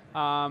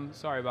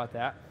 Sorry about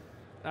that.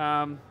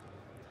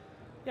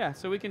 Yeah,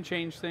 so we can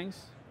change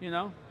things,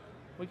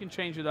 we can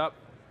change it up.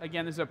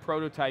 Again, this is a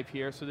prototype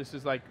here, so this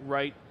is like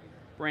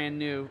brand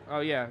new. Oh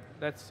yeah,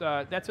 that's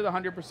at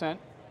 100%.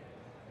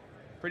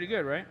 Pretty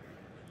good, right?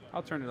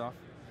 I'll turn it off.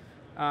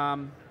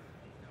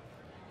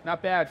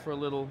 Not bad for a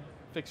little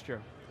fixture.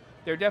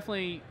 They're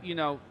definitely,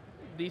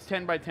 these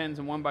 10x10s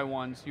and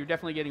 1x1s, you're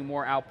definitely getting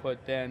more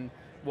output than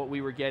what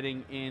we were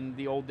getting in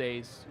the old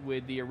days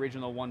with the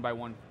original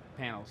 1x1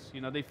 panels.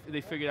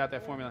 They figured out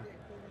that formula.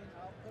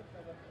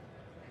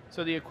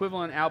 So the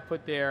equivalent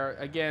output there,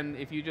 again,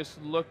 if you just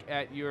look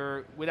at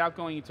without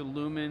going into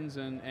lumens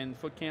and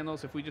foot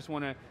candles, if we just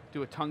want to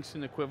do a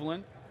tungsten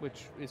equivalent,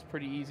 which is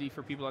pretty easy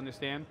for people to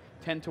understand,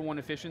 10-to-1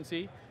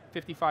 efficiency,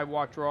 55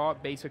 watt draw,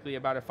 basically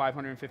about a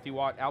 550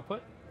 watt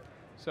output.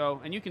 So,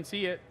 and you can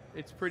see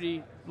it's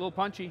a little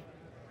punchy,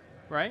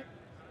 right?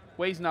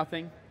 Weighs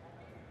nothing.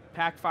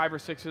 Pack 5 or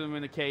 6 of them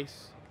in a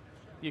case.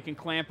 You can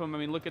clamp them. I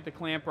mean, look at the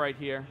clamp right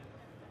here.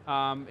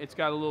 It's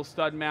got a little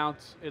stud mount.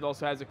 It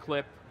also has a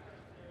clip.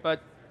 But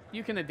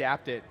you can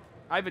adapt it.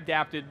 I've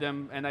adapted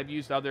them, and I've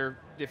used other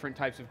different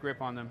types of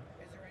grip on them.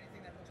 Is there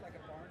anything that looks like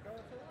a barn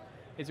door to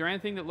Is there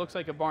anything that looks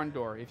like a barn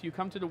door? If you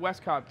come to the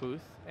Westcott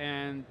booth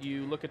and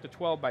you look at the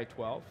 12 by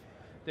 12,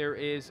 there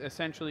is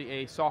essentially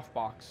a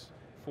softbox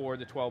for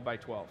the 12 by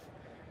 12.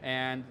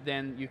 And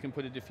then you can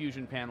put a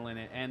diffusion panel in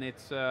it. And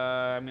it's,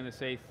 I'm going to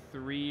say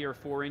 3 or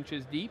 4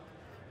 inches deep.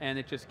 And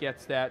it just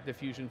gets that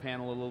diffusion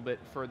panel a little bit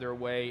further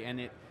away, and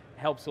it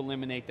helps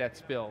eliminate that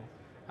spill.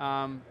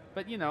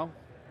 But you know,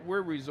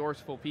 we're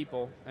resourceful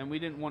people, and we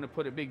didn't want to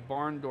put a big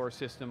barn door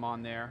system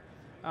on there.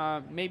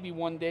 Maybe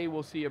one day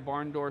we'll see a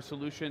barn door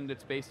solution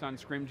that's based on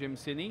Scrim Jim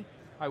Cine.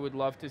 I would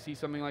love to see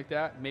something like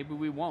that. Maybe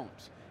we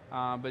won't,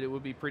 but it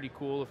would be pretty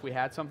cool if we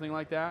had something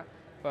like that.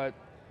 But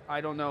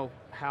I don't know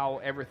how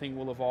everything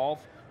will evolve.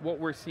 What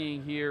we're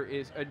seeing here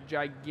is a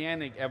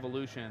gigantic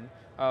evolution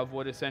of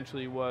what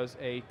essentially was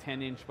a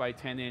 10-inch by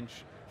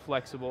 10-inch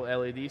flexible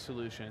LED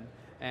solution.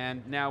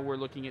 And now we're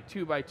looking at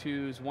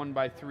 2x2s,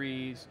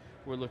 1x3s,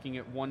 we're looking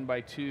at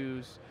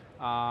 1x2s,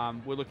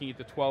 we're looking at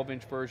the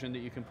 12-inch version that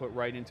you can put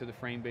right into the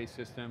frame-based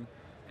system.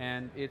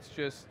 And it's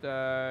just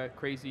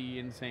crazy,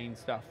 insane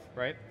stuff,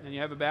 right? And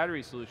you have a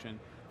battery solution,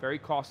 very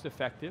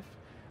cost-effective.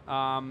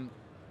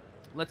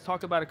 Let's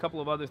talk about a couple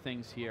of other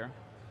things here.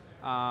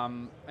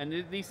 And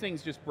these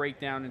things just break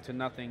down into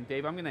nothing.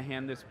 Dave, I'm going to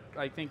hand this,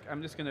 I think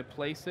I'm just going to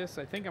place this.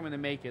 I think I'm going to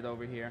make it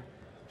over here.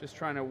 Just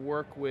trying to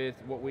work with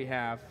what we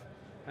have.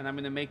 And I'm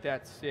going to make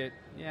that sit,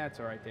 yeah,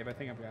 it's all right, Dave, I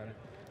think I've got it.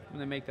 I'm going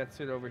to make that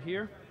sit over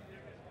here.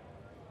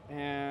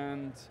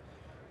 And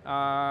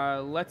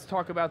let's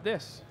talk about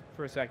this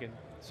for a second.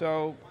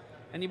 So,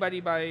 anybody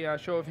by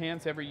show of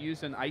hands ever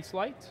used an ice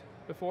light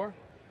before?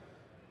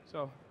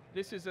 So,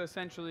 this is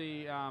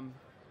essentially,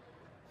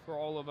 for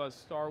all of us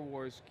Star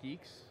Wars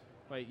geeks,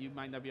 wait, you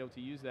might not be able to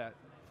use that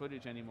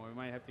footage anymore. We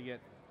might have to get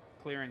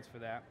clearance for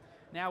that.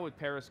 Now with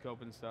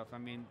Periscope and stuff, I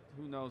mean,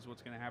 who knows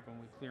what's going to happen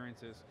with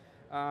clearances.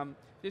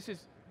 This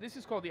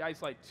is called the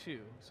Ice Light 2.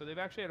 So they've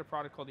actually had a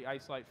product called the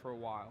Ice Light for a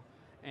while.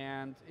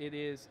 And it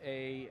is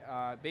a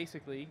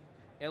basically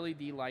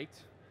LED light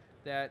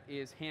that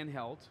is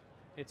handheld.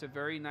 It's a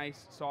very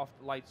nice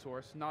soft light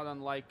source, not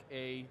unlike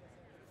a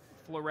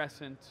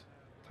fluorescent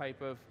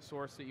type of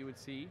source that you would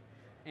see.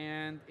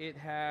 And it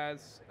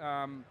has,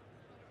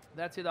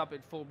 that's it up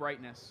at full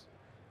brightness.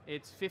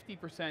 It's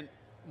 50%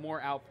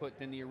 more output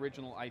than the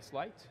original Ice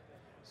Light.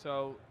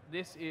 So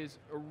this is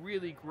a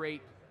really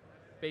great,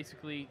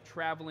 basically,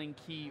 traveling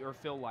key or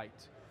fill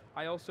light.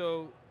 I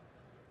also,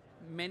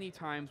 many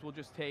times, will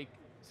just take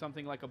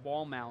something like a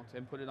ball mount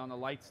and put it on a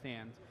light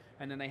stand,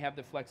 and then they have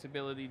the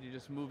flexibility to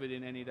just move it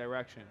in any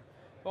direction.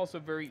 It's also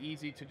very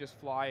easy to just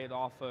fly it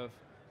off of,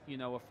 you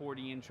know, a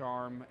 40-inch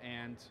arm.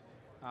 And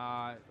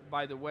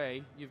by the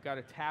way, you've got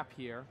a tap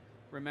here.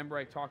 Remember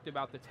I talked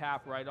about the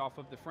tap right off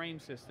of the frame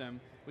system.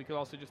 We could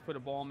also just put a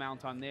ball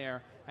mount on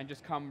there and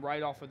just come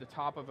right off of the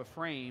top of a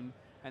frame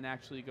and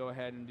actually go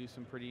ahead and do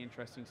some pretty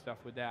interesting stuff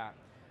with that.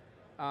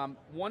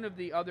 One of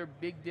the other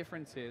big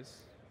differences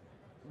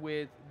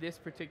with this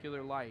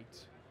particular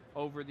light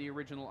over the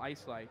original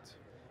Ice Light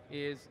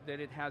is that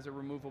it has a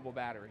removable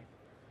battery.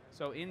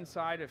 So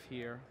inside of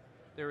here,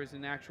 there is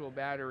an actual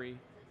battery,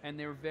 and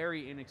they're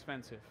very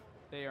inexpensive.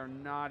 They are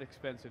not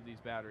expensive,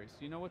 these batteries.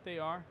 Do you know what they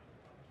are?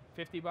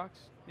 50 bucks?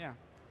 Yeah.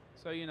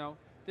 So, you know,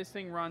 this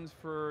thing runs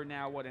for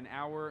now, what, an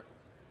hour?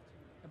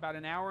 About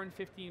an hour and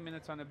 15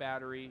 minutes on a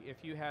battery. If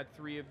you had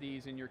 3 of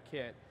these in your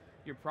kit,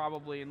 you're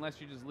probably, unless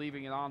you're just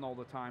leaving it on all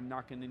the time,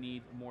 not going to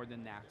need more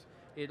than that.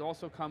 It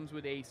also comes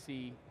with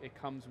AC. It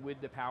comes with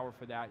the power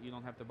for that. You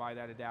don't have to buy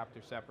that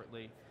adapter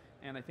separately.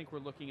 And I think we're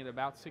looking at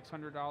about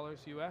 $600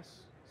 US,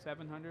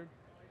 700,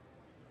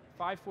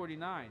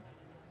 549.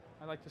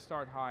 I like to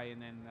start high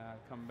and then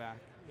come back.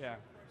 Yeah.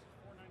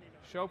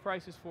 Show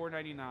price is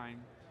 $499.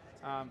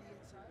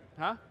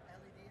 Huh?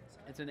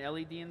 It's an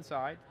LED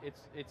inside.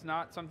 It's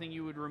not something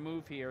you would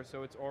remove here,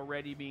 so it's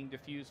already being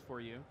diffused for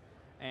you.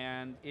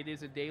 And it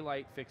is a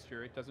daylight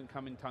fixture. It doesn't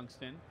come in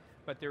tungsten,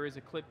 but there is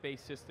a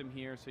clip-based system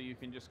here, so you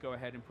can just go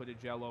ahead and put a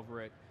gel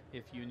over it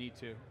if you need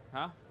to.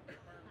 Huh?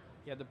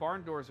 Yeah, the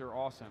barn doors are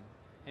awesome.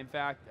 In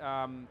fact,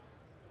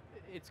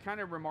 it's kind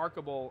of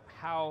remarkable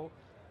how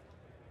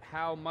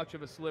much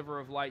of a sliver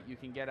of light you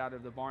can get out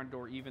of the barn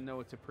door, even though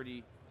it's a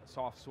pretty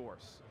soft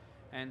source.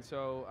 And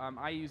so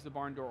I use the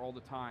barn door all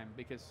the time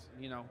because,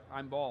 you know,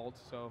 I'm bald,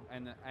 so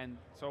and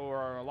so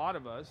are a lot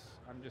of us.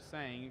 I'm just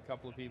saying, a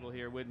couple of people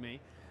here with me.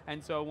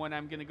 And so when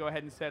I'm going to go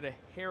ahead and set a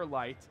hair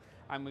light,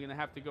 I'm going to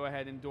have to go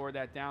ahead and door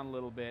that down a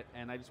little bit,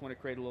 and I just want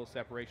to create a little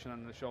separation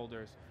on the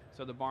shoulders.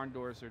 So the barn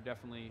doors are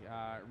definitely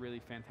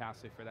really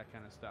fantastic for that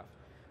kind of stuff.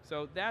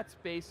 So that's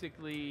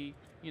basically,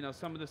 you know,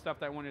 some of the stuff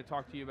that I wanted to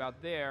talk to you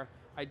about there.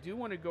 I do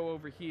want to go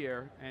over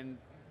here and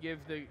give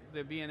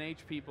the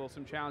B&H people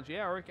some challenge.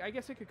 Yeah, or I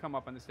guess it could come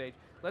up on the stage.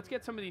 Let's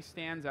get some of these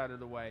stands out of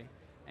the way,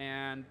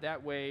 and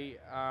that way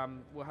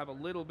we'll have a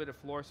little bit of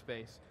floor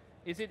space.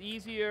 Is it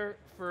easier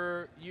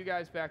for you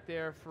guys back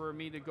there for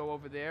me to go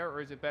over there,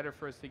 or is it better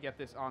for us to get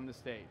this on the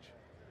stage?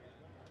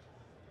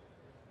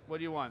 What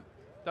do you want?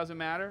 Doesn't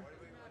matter?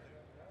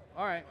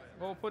 All right,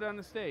 well, we'll put it on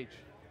the stage.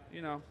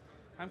 You know,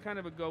 I'm kind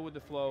of a go with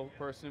the flow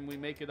person. We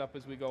make it up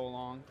as we go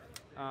along.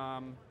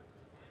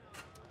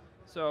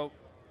 So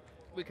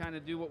we kind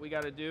of do what we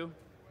got to do,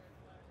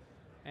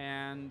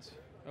 and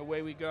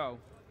away we go.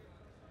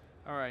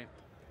 All right.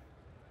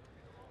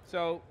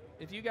 So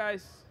if you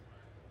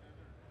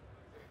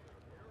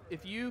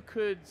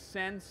could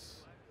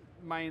sense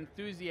my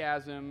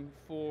enthusiasm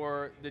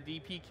for the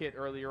DP kit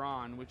earlier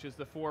on, which is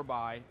the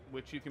 4x,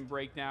 which you can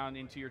break down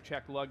into your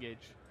checked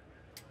luggage,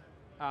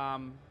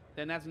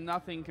 then that's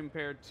nothing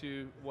compared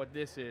to what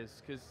this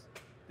is, because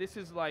this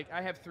is like,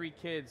 I have 3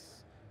 kids,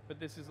 but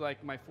this is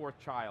like my 4th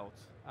child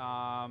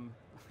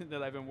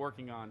that I've been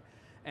working on.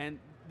 And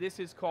this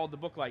is called the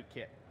Booklight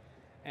kit.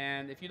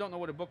 And if you don't know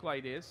what a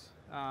booklight is,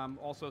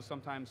 also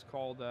sometimes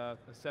called a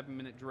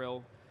 7-minute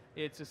drill,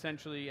 it's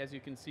essentially, as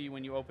you can see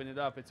when you open it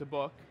up, it's a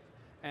book.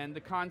 And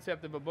the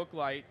concept of a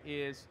booklight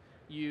is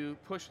you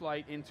push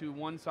light into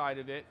one side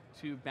of it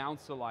to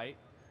bounce the light,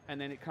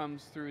 and then it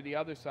comes through the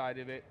other side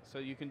of it so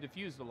you can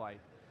diffuse the light.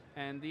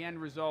 And the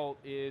end result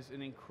is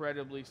an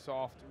incredibly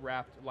soft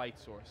wrapped light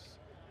source.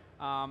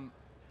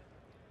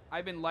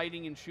 I've been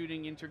lighting and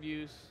shooting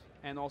interviews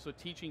and also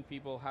teaching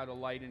people how to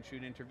light and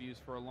shoot interviews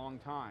for a long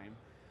time.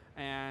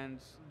 And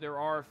there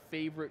are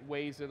favorite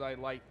ways that I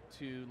like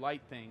to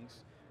light things.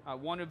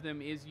 One of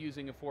them is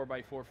using a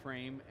 4x4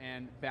 frame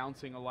and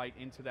bouncing a light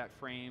into that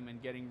frame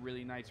and getting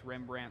really nice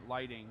Rembrandt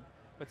lighting.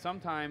 But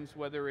sometimes,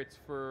 whether it's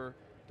for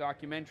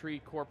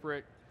documentary,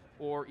 corporate,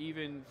 or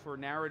even for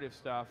narrative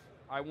stuff,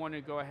 I want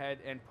to go ahead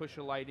and push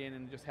a light in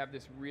and just have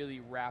this really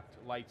wrapped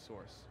light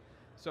source.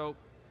 So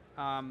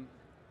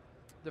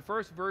the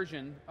first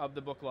version of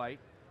the Booklight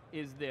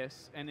is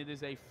this, and it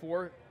is a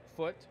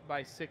 4-foot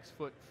by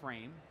 6-foot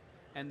frame,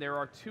 and there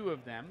are 2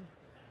 of them,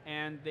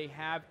 and they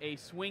have a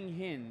swing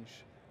hinge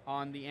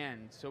on the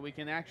end. So we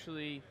can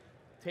actually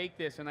take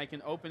this and I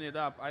can open it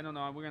up. I don't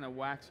know, we're going to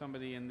whack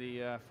somebody in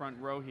the front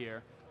row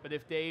here, but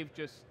if Dave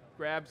just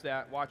grabs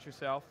that, watch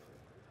yourself,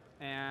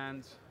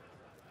 and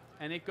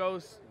it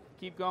goes,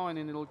 keep going,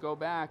 and it'll go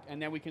back,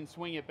 and then we can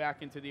swing it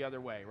back into the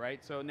other way,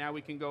 right? So now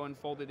we can go and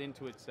fold it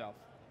into itself.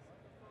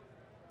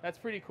 That's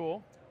pretty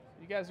cool.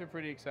 You guys are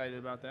pretty excited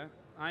about that.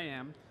 I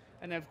am.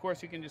 And then of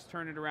course you can just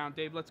turn it around.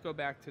 Dave, let's go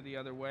back to the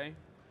other way.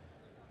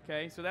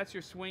 Okay, so that's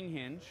your swing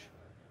hinge.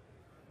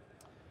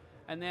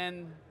 And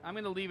then I'm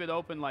going to leave it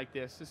open like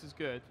this. This is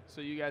good, so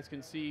you guys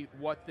can see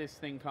what this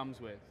thing comes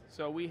with.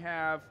 So we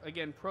have,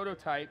 again,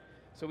 prototype,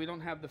 so we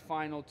don't have the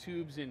final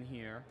tubes in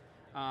here.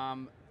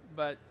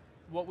 But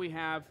what we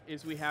have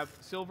is we have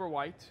silver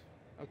white,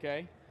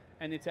 okay?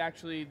 And it's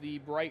actually the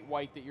bright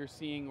white that you're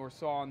seeing or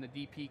saw on the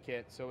DP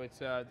kit. So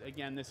it's,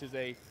 again, this is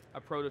a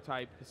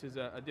prototype. This is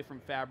a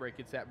different fabric.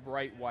 It's that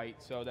bright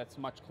white, so that's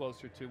much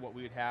closer to what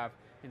we would have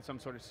in some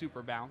sort of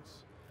super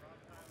bounce.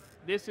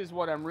 This is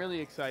what I'm really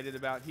excited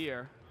about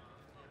here.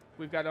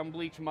 We've got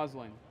unbleached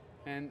muslin.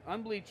 And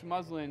unbleached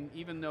muslin,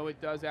 even though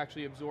it does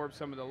actually absorb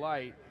some of the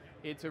light,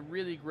 it's a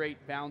really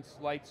great bounce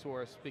light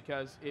source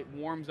because it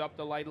warms up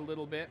the light a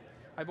little bit.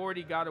 I've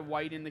already got a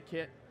white in the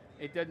kit.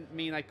 It doesn't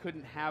mean I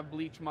couldn't have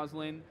bleached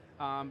muslin,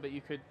 but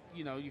you could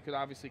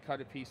obviously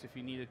cut a piece if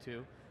you needed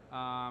to.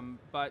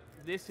 But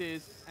this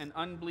is an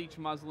unbleached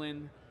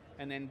muslin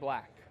and then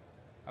black.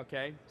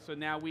 Okay, so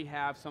now we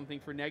have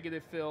something for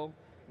negative fill.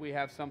 We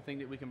have something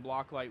that we can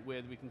block light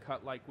with, we can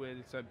cut light with.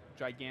 It's a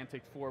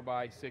gigantic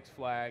 4x6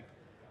 flag.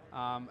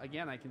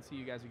 Again, I can see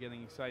you guys are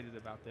getting excited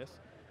about this.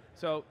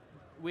 So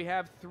we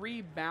have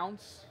 3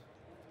 bounce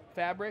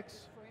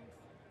fabrics. Frame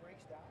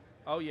breaks down?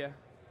 Oh yeah,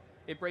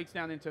 it breaks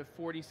down into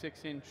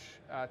 46-inch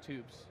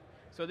tubes.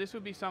 So this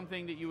would be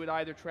something that you would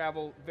either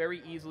travel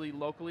very easily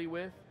locally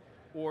with,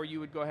 or you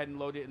would go ahead and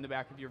load it in the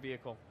back of your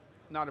vehicle.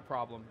 Not a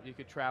problem. You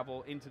could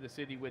travel into the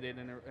city with it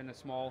in a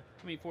small,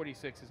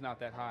 46 is not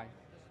that high.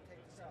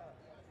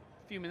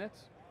 A few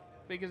minutes,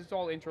 because it's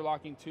all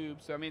interlocking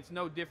tubes. So I mean, it's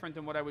no different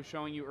than what I was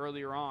showing you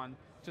earlier on,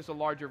 just a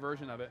larger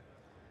version of it.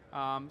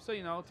 So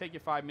it'll take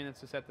you 5 minutes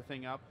to set the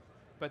thing up,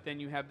 but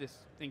then you have this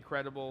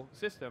incredible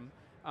system.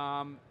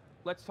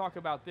 Let's talk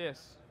about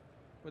this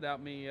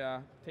without me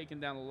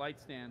taking down the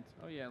light stand.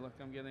 Oh yeah, look,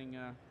 I'm getting,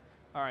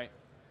 all right.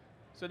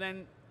 So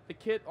then the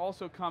kit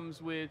also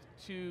comes with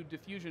 2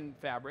 diffusion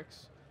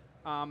fabrics.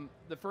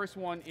 The first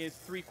one is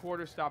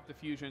 3/4 stop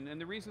diffusion, and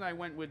the reason I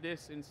went with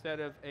this instead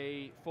of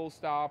a full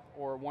stop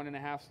or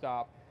 1.5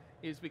 stop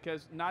is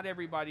because not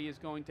everybody is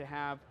going to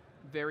have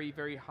very,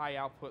 very high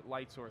output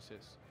light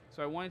sources.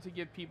 So I wanted to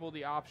give people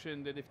the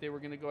option that if they were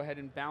going to go ahead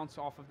and bounce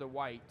off of the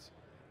white,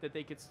 that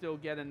they could still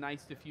get a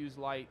nice diffused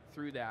light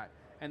through that.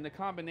 And the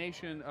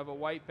combination of a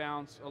white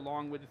bounce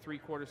along with the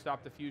 3/4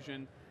 stop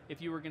diffusion,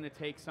 if you were going to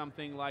take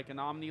something like an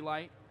Omni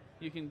light,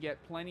 you can get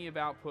plenty of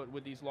output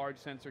with these large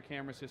sensor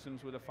camera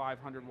systems with a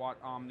 500-watt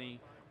Omni,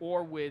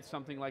 or with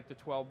something like the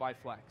 12x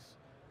Flex.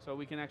 So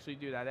we can actually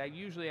do that. I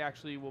usually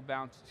actually will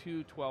bounce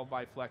 2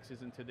 12x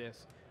Flexes into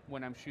this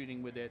when I'm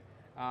shooting with it.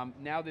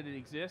 Now that it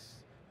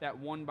exists, that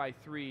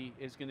 1x3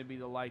 is going to be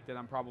the light that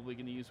I'm probably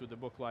going to use with the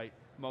Booklight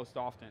most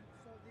often.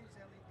 So these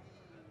LED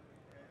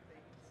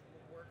things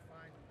will work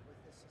fine with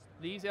this system?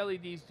 These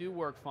LEDs do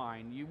work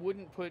fine. You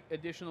wouldn't put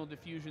additional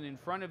diffusion in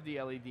front of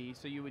the LED,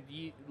 so you would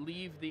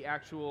leave the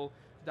actual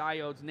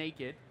diodes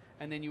naked,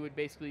 and then you would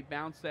basically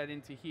bounce that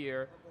into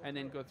here and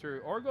then go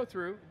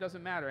through, it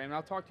doesn't matter. And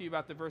I'll talk to you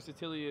about the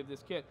versatility of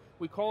this kit.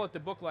 We call it the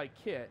Booklight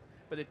kit,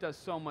 but it does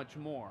so much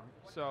more.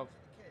 So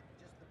The kit,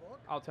 just the book?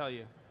 I'll tell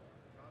you.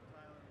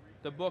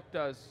 The book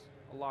does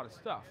a lot of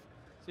stuff.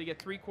 So you get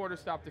 3/4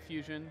 stop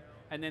diffusion,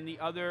 and then the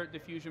other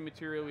diffusion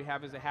material we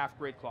have is a half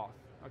grid cloth.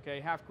 Okay,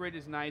 half grid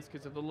is nice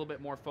because it's a little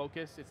bit more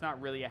focused. It's not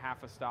really a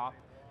half a stop.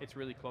 It's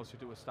really closer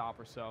to a stop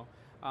or so.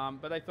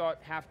 But I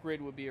thought half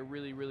grid would be a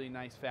really, really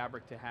nice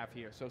fabric to have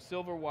here. So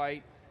silver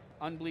white,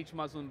 unbleached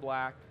muslin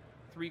black,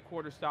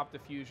 3/4 stop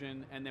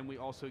diffusion, and then we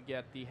also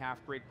get the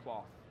half grid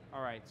cloth.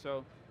 All right,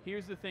 so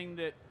here's the thing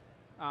that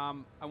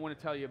I want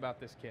to tell you about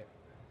this kit.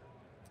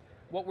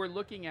 What we're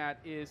looking at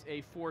is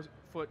a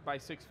 4-foot by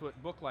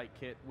 6-foot Booklight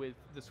kit with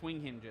the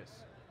swing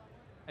hinges.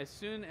 As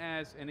soon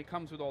as, and it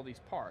comes with all these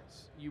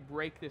parts, you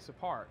break this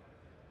apart.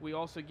 We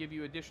also give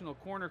you additional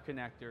corner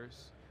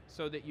connectors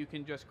so that you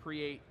can just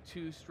create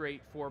 2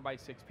 straight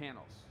 4x6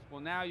 panels.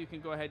 Well, now you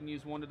can go ahead and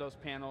use one of those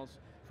panels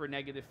for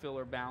negative fill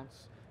or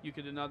bounce. You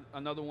could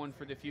another one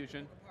for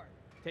diffusion.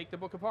 Take the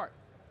book apart.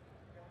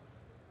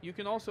 You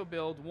can also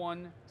build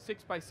one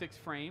 6x6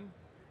 frame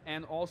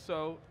and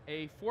also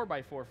a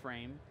 4x4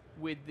 frame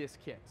with this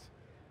kit.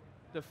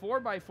 The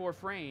 4x4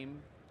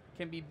 frame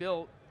can be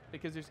built,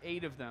 because there's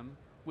 8 of them,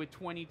 with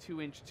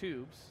 22-inch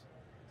tubes.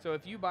 So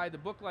if you buy the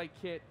Booklight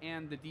kit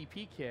and the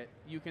DP kit,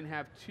 you can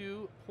have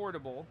 2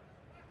 portable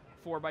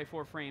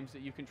 4x4 frames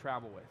that you can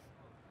travel with.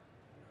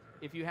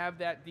 If you have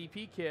that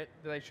DP kit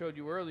that I showed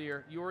you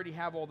earlier, you already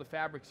have all the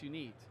fabrics you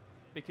need,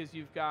 because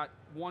you've got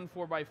one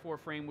 4x4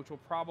 frame which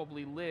will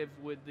probably live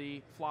with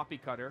the floppy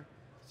cutter,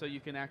 so you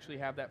can actually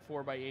have that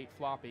 4x8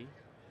 floppy.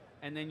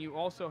 And then you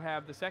also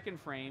have the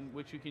second frame,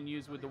 which you can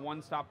use with the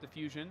one-stop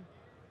diffusion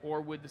or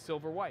with the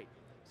silver white,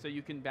 so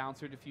you can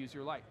bounce or diffuse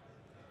your light.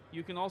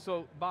 You can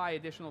also buy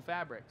additional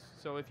fabrics.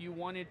 So if you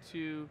wanted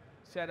to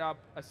set up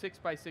a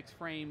 6x6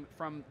 frame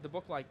from the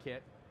Booklight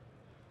kit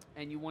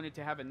and you wanted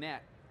to have a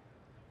net,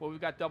 well,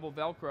 we've got double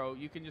Velcro.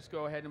 You can just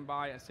go ahead and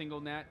buy a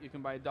single net. You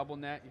can buy a double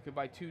net. You can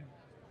buy 2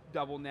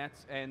 double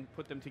nets and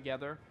put them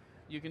together.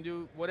 You can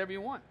do whatever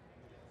you want.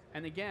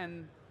 And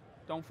again,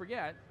 don't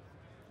forget,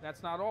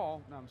 that's not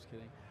all. No, I'm just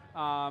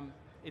kidding.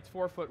 It's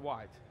 4 foot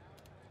wide.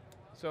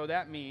 So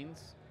that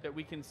means that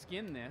we can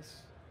skin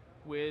this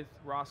with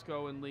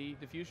Roscoe and Lee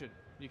diffusion.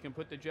 You can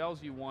put the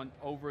gels you want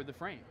over the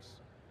frames.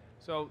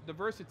 So the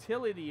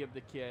versatility of the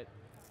kit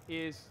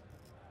is,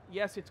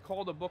 yes, it's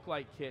called a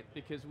Booklight kit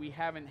because we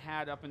haven't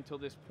had up until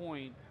this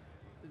point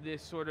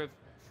this sort of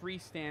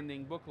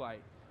freestanding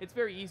Booklight. It's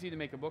very easy to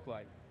make a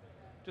Booklight.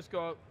 Just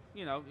go,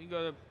 you can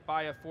go to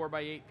buy a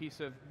 4x8 piece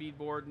of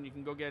beadboard and you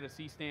can go get a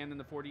C-stand and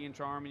the 40-inch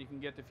arm and you can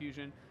get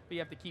diffusion, but you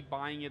have to keep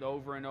buying it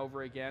over and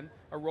over again.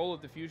 A roll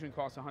of diffusion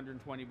costs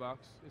 120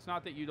 bucks. It's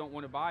not that you don't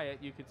want to buy it,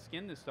 you could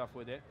skin this stuff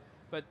with it,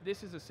 but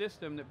this is a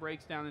system that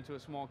breaks down into a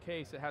small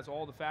case that has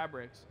all the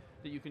fabrics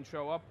that you can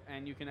show up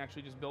and you can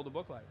actually just build a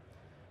Booklight.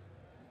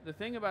 The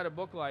thing about a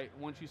Booklight,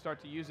 once you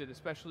start to use it,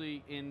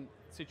 especially in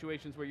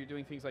situations where you're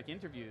doing things like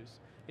interviews,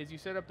 is you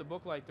set up the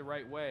Booklight the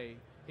right way.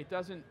 It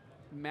doesn't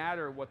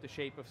matter what the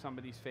shape of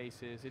somebody's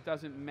face is. It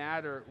doesn't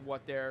matter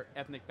what their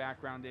ethnic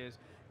background is.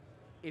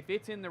 If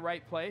it's in the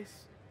right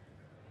place,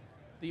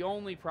 the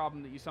only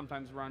problem that you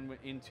sometimes run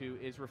into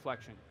is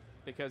reflection,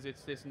 because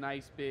it's this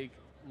nice, big,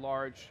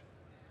 large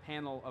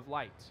panel of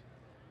light.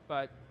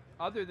 But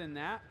other than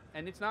that,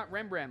 and it's not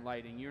Rembrandt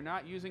lighting, you're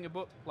not using a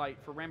Booklight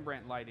for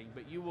Rembrandt lighting,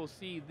 but you will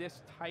see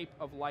this type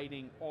of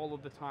lighting all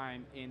of the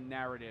time in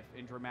narrative,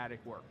 in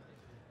dramatic work.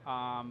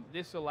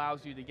 This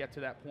allows you to get to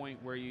that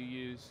point where you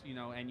use,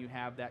 and you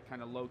have that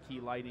kind of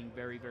low-key lighting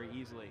very, very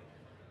easily.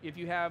 If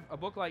you have a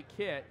Booklight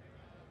kit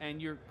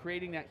and you're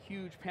creating that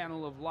huge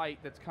panel of light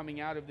that's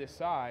coming out of this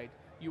side,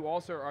 you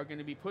also are going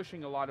to be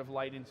pushing a lot of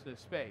light into the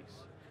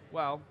space.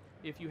 Well,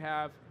 if you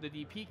have the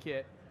DP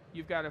kit,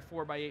 you've got a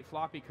 4x8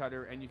 floppy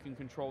cutter and you can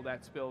control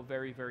that spill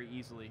very, very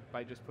easily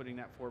by just putting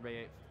that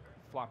 4x8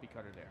 floppy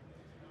cutter there.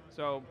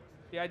 So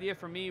the idea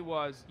for me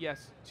was,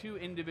 yes, 2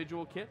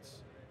 individual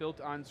kits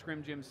built on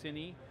Scrim Jim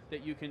Cine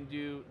that you can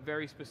do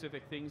very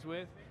specific things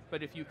with,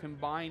 but if you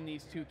combine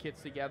these 2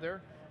 kits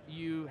together,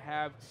 you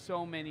have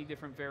so many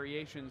different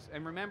variations.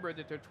 And remember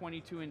that they're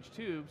 22-inch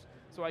tubes,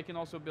 so I can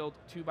also build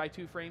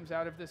 2x2 frames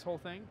out of this whole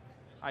thing.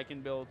 I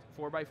can build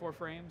 4x4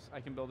 frames, I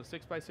can build a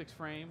 6x6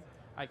 frame,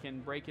 I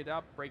can break it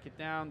up, break it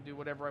down, do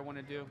whatever I want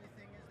to do. The only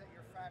thing is that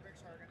your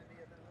fabrics are going to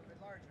be a little bit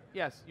larger.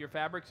 Yes, your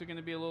fabrics are going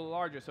to be a little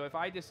larger. So if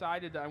I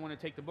decided that I want to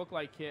take the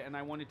Booklight kit and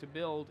I wanted to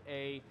build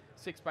a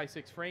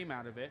 6x6 frame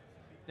out of it,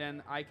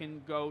 then I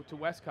can go to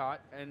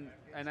Westcott and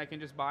I can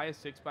just buy a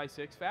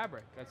 6x6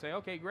 fabric. I'd say,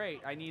 okay,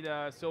 great, I need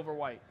a silver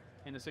white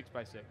in a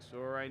 6x6,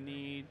 or I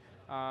need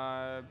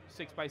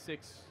 6x6,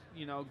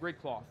 grid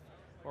cloth,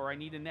 or I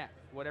need a net,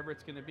 whatever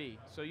it's going to be.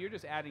 So you're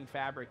just adding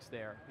fabrics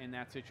there in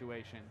that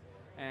situation.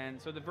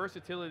 And so the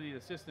versatility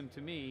of the system,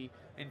 to me,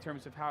 in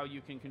terms of how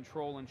you can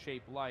control and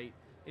shape light,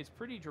 is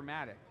pretty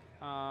dramatic.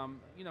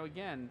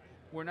 Again,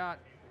 we're not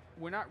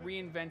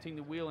reinventing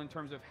the wheel in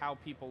terms of how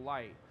people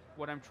light.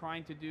 What I'm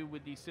trying to do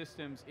with these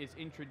systems is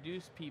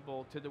introduce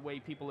people to the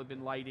way people have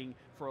been lighting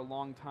for a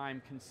long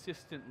time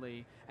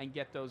consistently and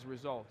get those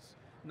results.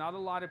 Not a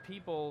lot of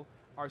people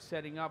are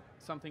setting up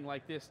something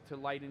like this to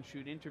light and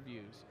shoot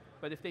interviews,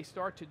 but if they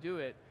start to do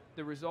it,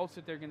 the results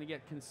that they're going to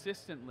get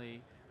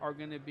consistently are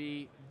going to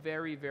be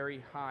very,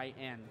 very high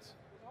end.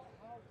 How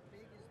big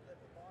is the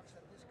box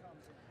that this comes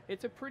in?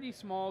 It's a pretty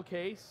small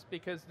case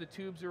because the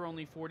tubes are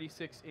only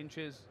 46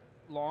 inches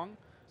long,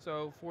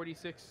 so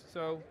 46,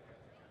 so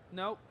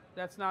nope,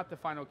 that's not the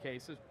final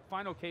case. The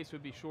final case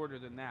would be shorter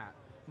than that,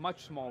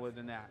 much smaller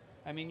than that.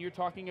 I mean, you're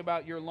talking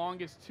about your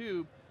longest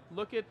tube.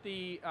 Look at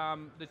the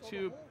So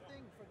tube. the whole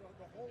thing for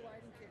the whole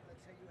lighting kit, let's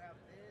say you have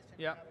this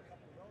and Yep. you have a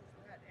couple of rows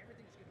of that,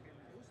 everything's going to be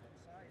reduced in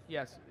size.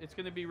 Yes, it's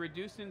going to be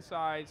reduced in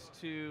size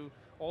to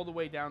all the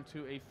way down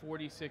to a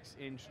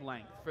 46-inch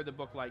length for the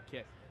Booklight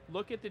kit.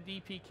 Look at the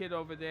DP kit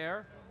over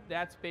there.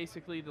 That's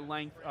basically the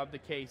length of the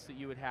case that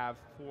you would have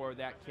for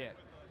that kit.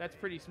 That's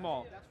pretty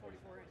small. That's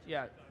 44 inches.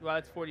 Yeah, well,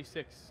 that's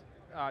 46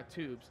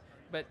 tubes.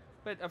 But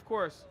of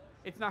course,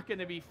 it's not going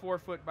to be 4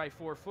 foot by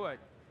 4 foot.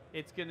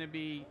 It's going to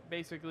be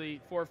basically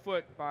 4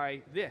 foot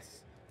by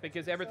this,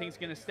 because everything's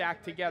going to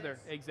stack together.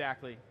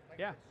 Exactly.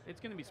 Yeah,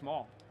 it's going to be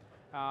small.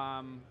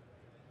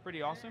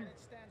 Pretty awesome. And it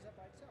stands up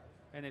by itself.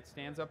 And it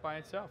stands up by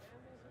itself.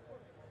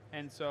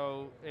 And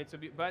so it's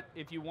but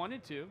if you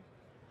wanted to,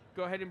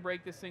 go ahead and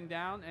break this thing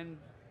down and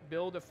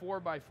build a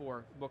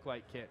 4x4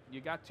 Booklight kit. You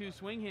got 2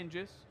 swing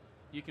hinges.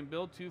 You can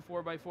build 2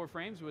 4x4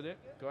 frames with it.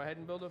 Go ahead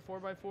and build a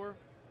 4x4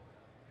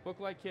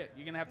 Booklight kit.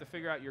 You're going to have to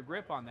figure out your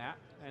grip on that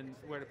and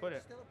where to put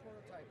It's it. still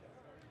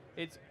a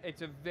prototype.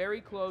 It's a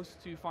very close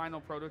to final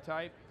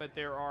prototype, but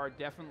there are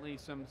definitely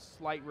some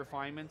slight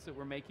refinements that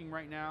we're making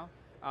right now.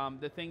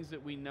 The things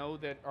that we know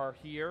that are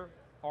here,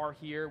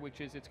 which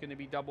is it's going to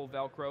be double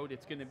Velcroed.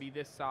 It's going to be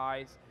this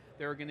size.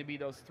 There are going to be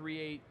those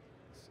 3/8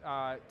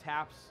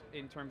 taps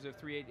in terms of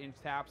 3/8-inch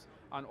taps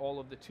on all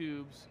of the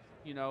tubes.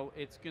 You know,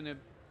 it's going to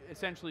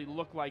essentially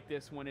look like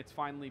this when it's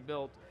finally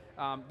built.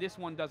 This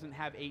one doesn't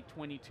have 8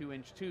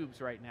 22-inch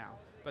tubes right now,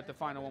 but the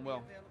final one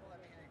will. Available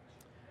at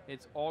B&H.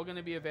 It's all going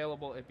to be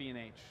available at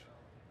B&H.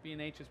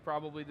 B&H is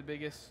probably the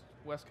biggest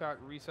Westcott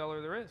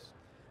reseller there is.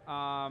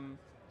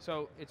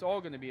 So it's all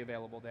going to be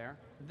available there.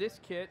 This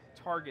kit,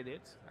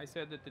 targeted, I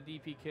said that the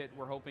DP kit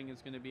we're hoping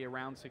is going to be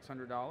around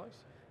 $600.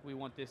 We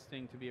want this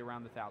thing to be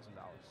around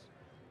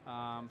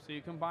 $1,000. So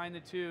you combine the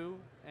two,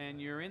 and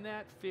you're in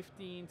that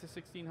 $1,500 to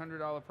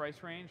 $1,600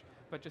 price range,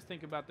 but just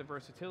think about the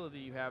versatility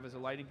you have as a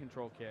lighting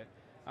control kit.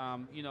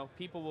 You know,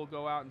 people will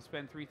go out and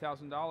spend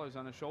 $3,000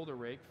 on a shoulder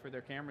rig for their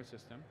camera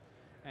system,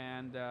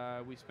 and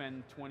we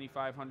spend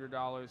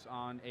 $2,500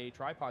 on a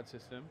tripod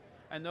system,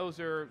 and those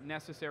are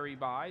necessary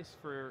buys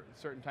for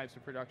certain types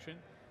of production.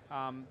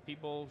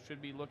 People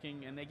should be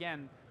looking, and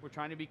again, we're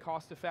trying to be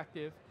cost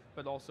effective,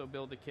 but also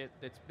build a kit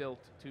that's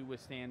built to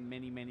withstand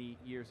many, many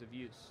years of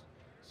use.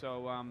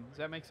 So does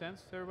that make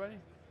sense to everybody?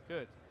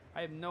 Good.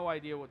 I have no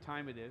idea what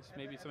time it is.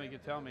 Maybe somebody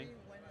could tell me.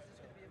 When is this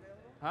going to be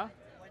available? Huh?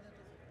 When is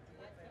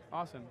this available?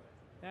 Awesome.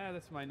 Yeah,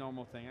 that's my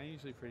normal thing. I'm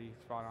usually pretty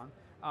spot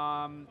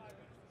on.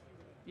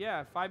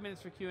 Yeah, 5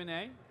 minutes for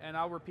Q&A, and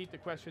I'll repeat the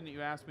question that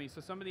you asked me.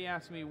 So somebody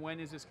asked me, when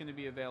is this going to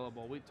be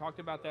available? We talked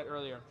about that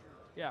earlier.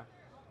 Yeah,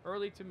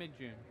 early to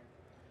mid-June.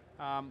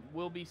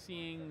 We'll be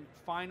seeing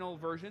final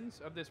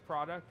versions of this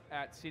product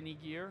at Cine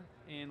Gear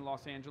in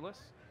Los Angeles,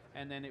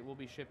 and then it will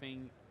be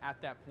shipping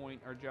at that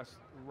point or just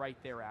right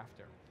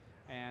thereafter.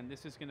 And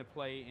this is going to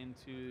play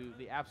into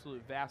the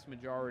absolute vast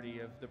majority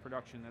of the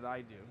production that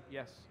I do.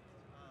 Yes?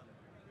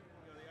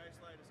 You know, the ice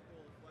light is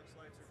cool, the flex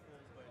lights are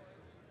cool, but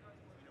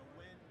you know,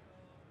 when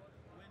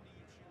do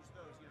you choose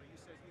those? You know, you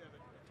said you have a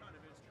ton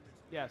of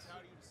instruments. Yes.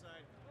 How do you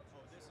decide,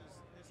 oh, this is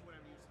what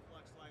I'm going to use, the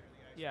flex light or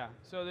the ice Yeah,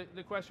 light? so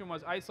the question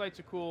was, ice lights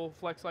are cool,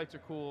 flex lights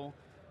are cool.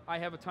 I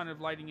have a ton of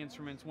lighting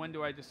instruments. When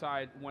do I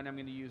decide when I'm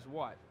going to use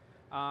what?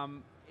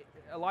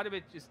 A lot of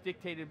it is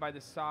dictated by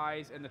the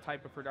size and the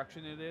type of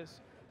production it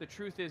is. The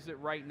truth is that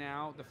right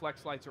now, the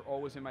flex lights are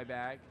always in my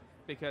bag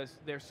because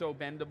they're so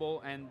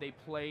bendable and they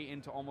play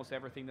into almost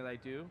everything that I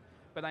do.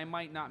 But I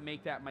might not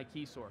make that my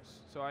key source.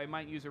 So I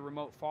might use a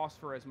remote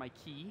phosphor as my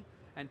key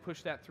and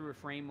push that through a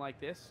frame like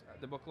this,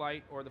 the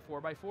Booklight or the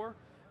 4x4,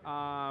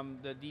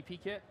 the DP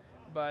kit,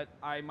 but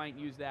I might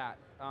use that.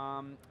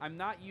 I'm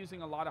not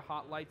using a lot of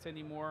hot lights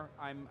anymore.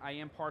 I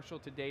am partial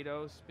to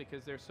dados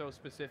because they're so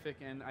specific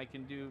and I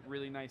can do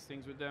really nice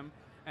things with them.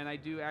 And I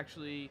do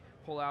actually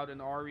pull out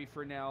an RE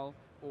Fresnel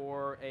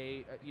or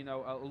a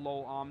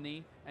low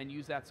Omni and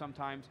use that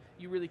sometimes.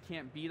 You really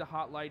can't beat a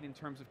hot light in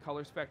terms of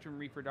color spectrum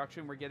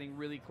reproduction. We're getting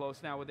really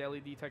close now with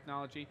LED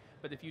technology,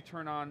 but if you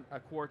turn on a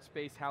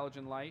quartz-based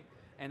halogen light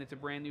and it's a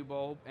brand new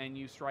bulb and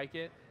you strike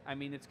it, I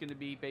mean, it's going to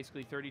be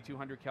basically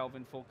 3200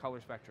 Kelvin full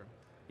color spectrum.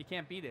 You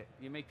can't beat it.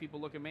 You make people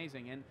look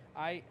amazing. And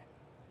I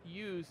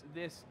use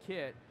this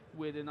kit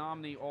with an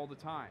Omni all the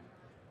time.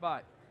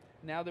 But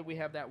now that we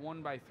have that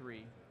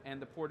 1x3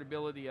 and the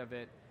portability of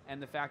it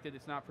and the fact that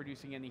it's not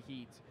producing any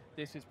heat,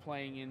 this is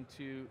playing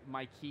into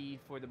my key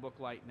for the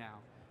Booklight now.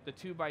 The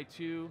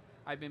 2x2,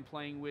 I've been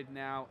playing with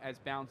now as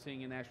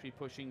bouncing and actually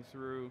pushing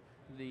through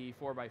the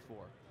 4x4.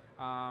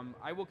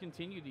 I will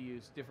continue to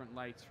use different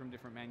lights from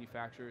different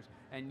manufacturers,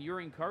 and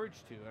you're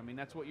encouraged to. I mean,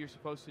 that's what you're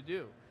supposed to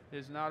do.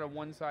 There's not a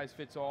one size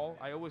fits all.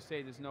 I always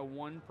say there's no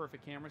one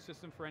perfect camera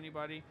system for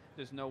anybody.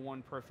 There's no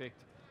one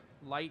perfect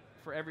light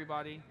for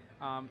everybody.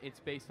 It's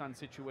based on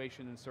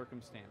situation and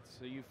circumstance.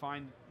 So you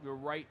find the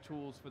right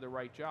tools for the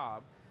right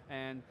job,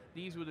 and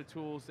these were the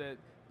tools that,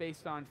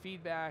 based on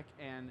feedback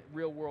and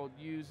real world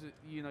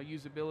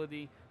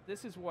usability,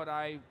 this is what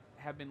I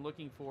have been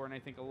looking for, and I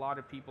think a lot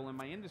of people in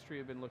my industry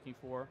have been looking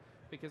for,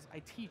 because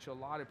I teach a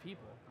lot of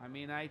people. I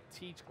mean, I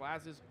teach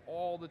classes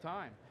all the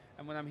time.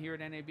 And when I'm here at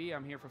NAB,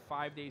 I'm here for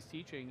 5 days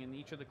teaching, and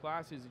each of the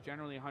classes is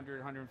generally 100,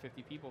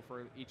 150 people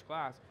for each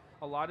class.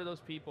 A lot of those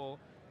people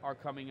are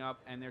coming up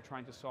and they're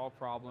trying to solve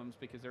problems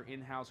because they're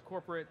in-house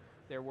corporate,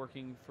 they're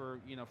working for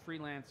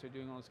freelance, they're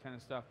doing all this kind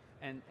of stuff,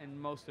 and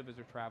most of us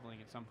are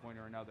traveling at some point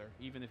or another,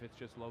 even if it's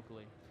just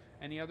locally.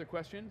 Any other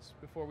questions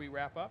before we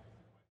wrap up?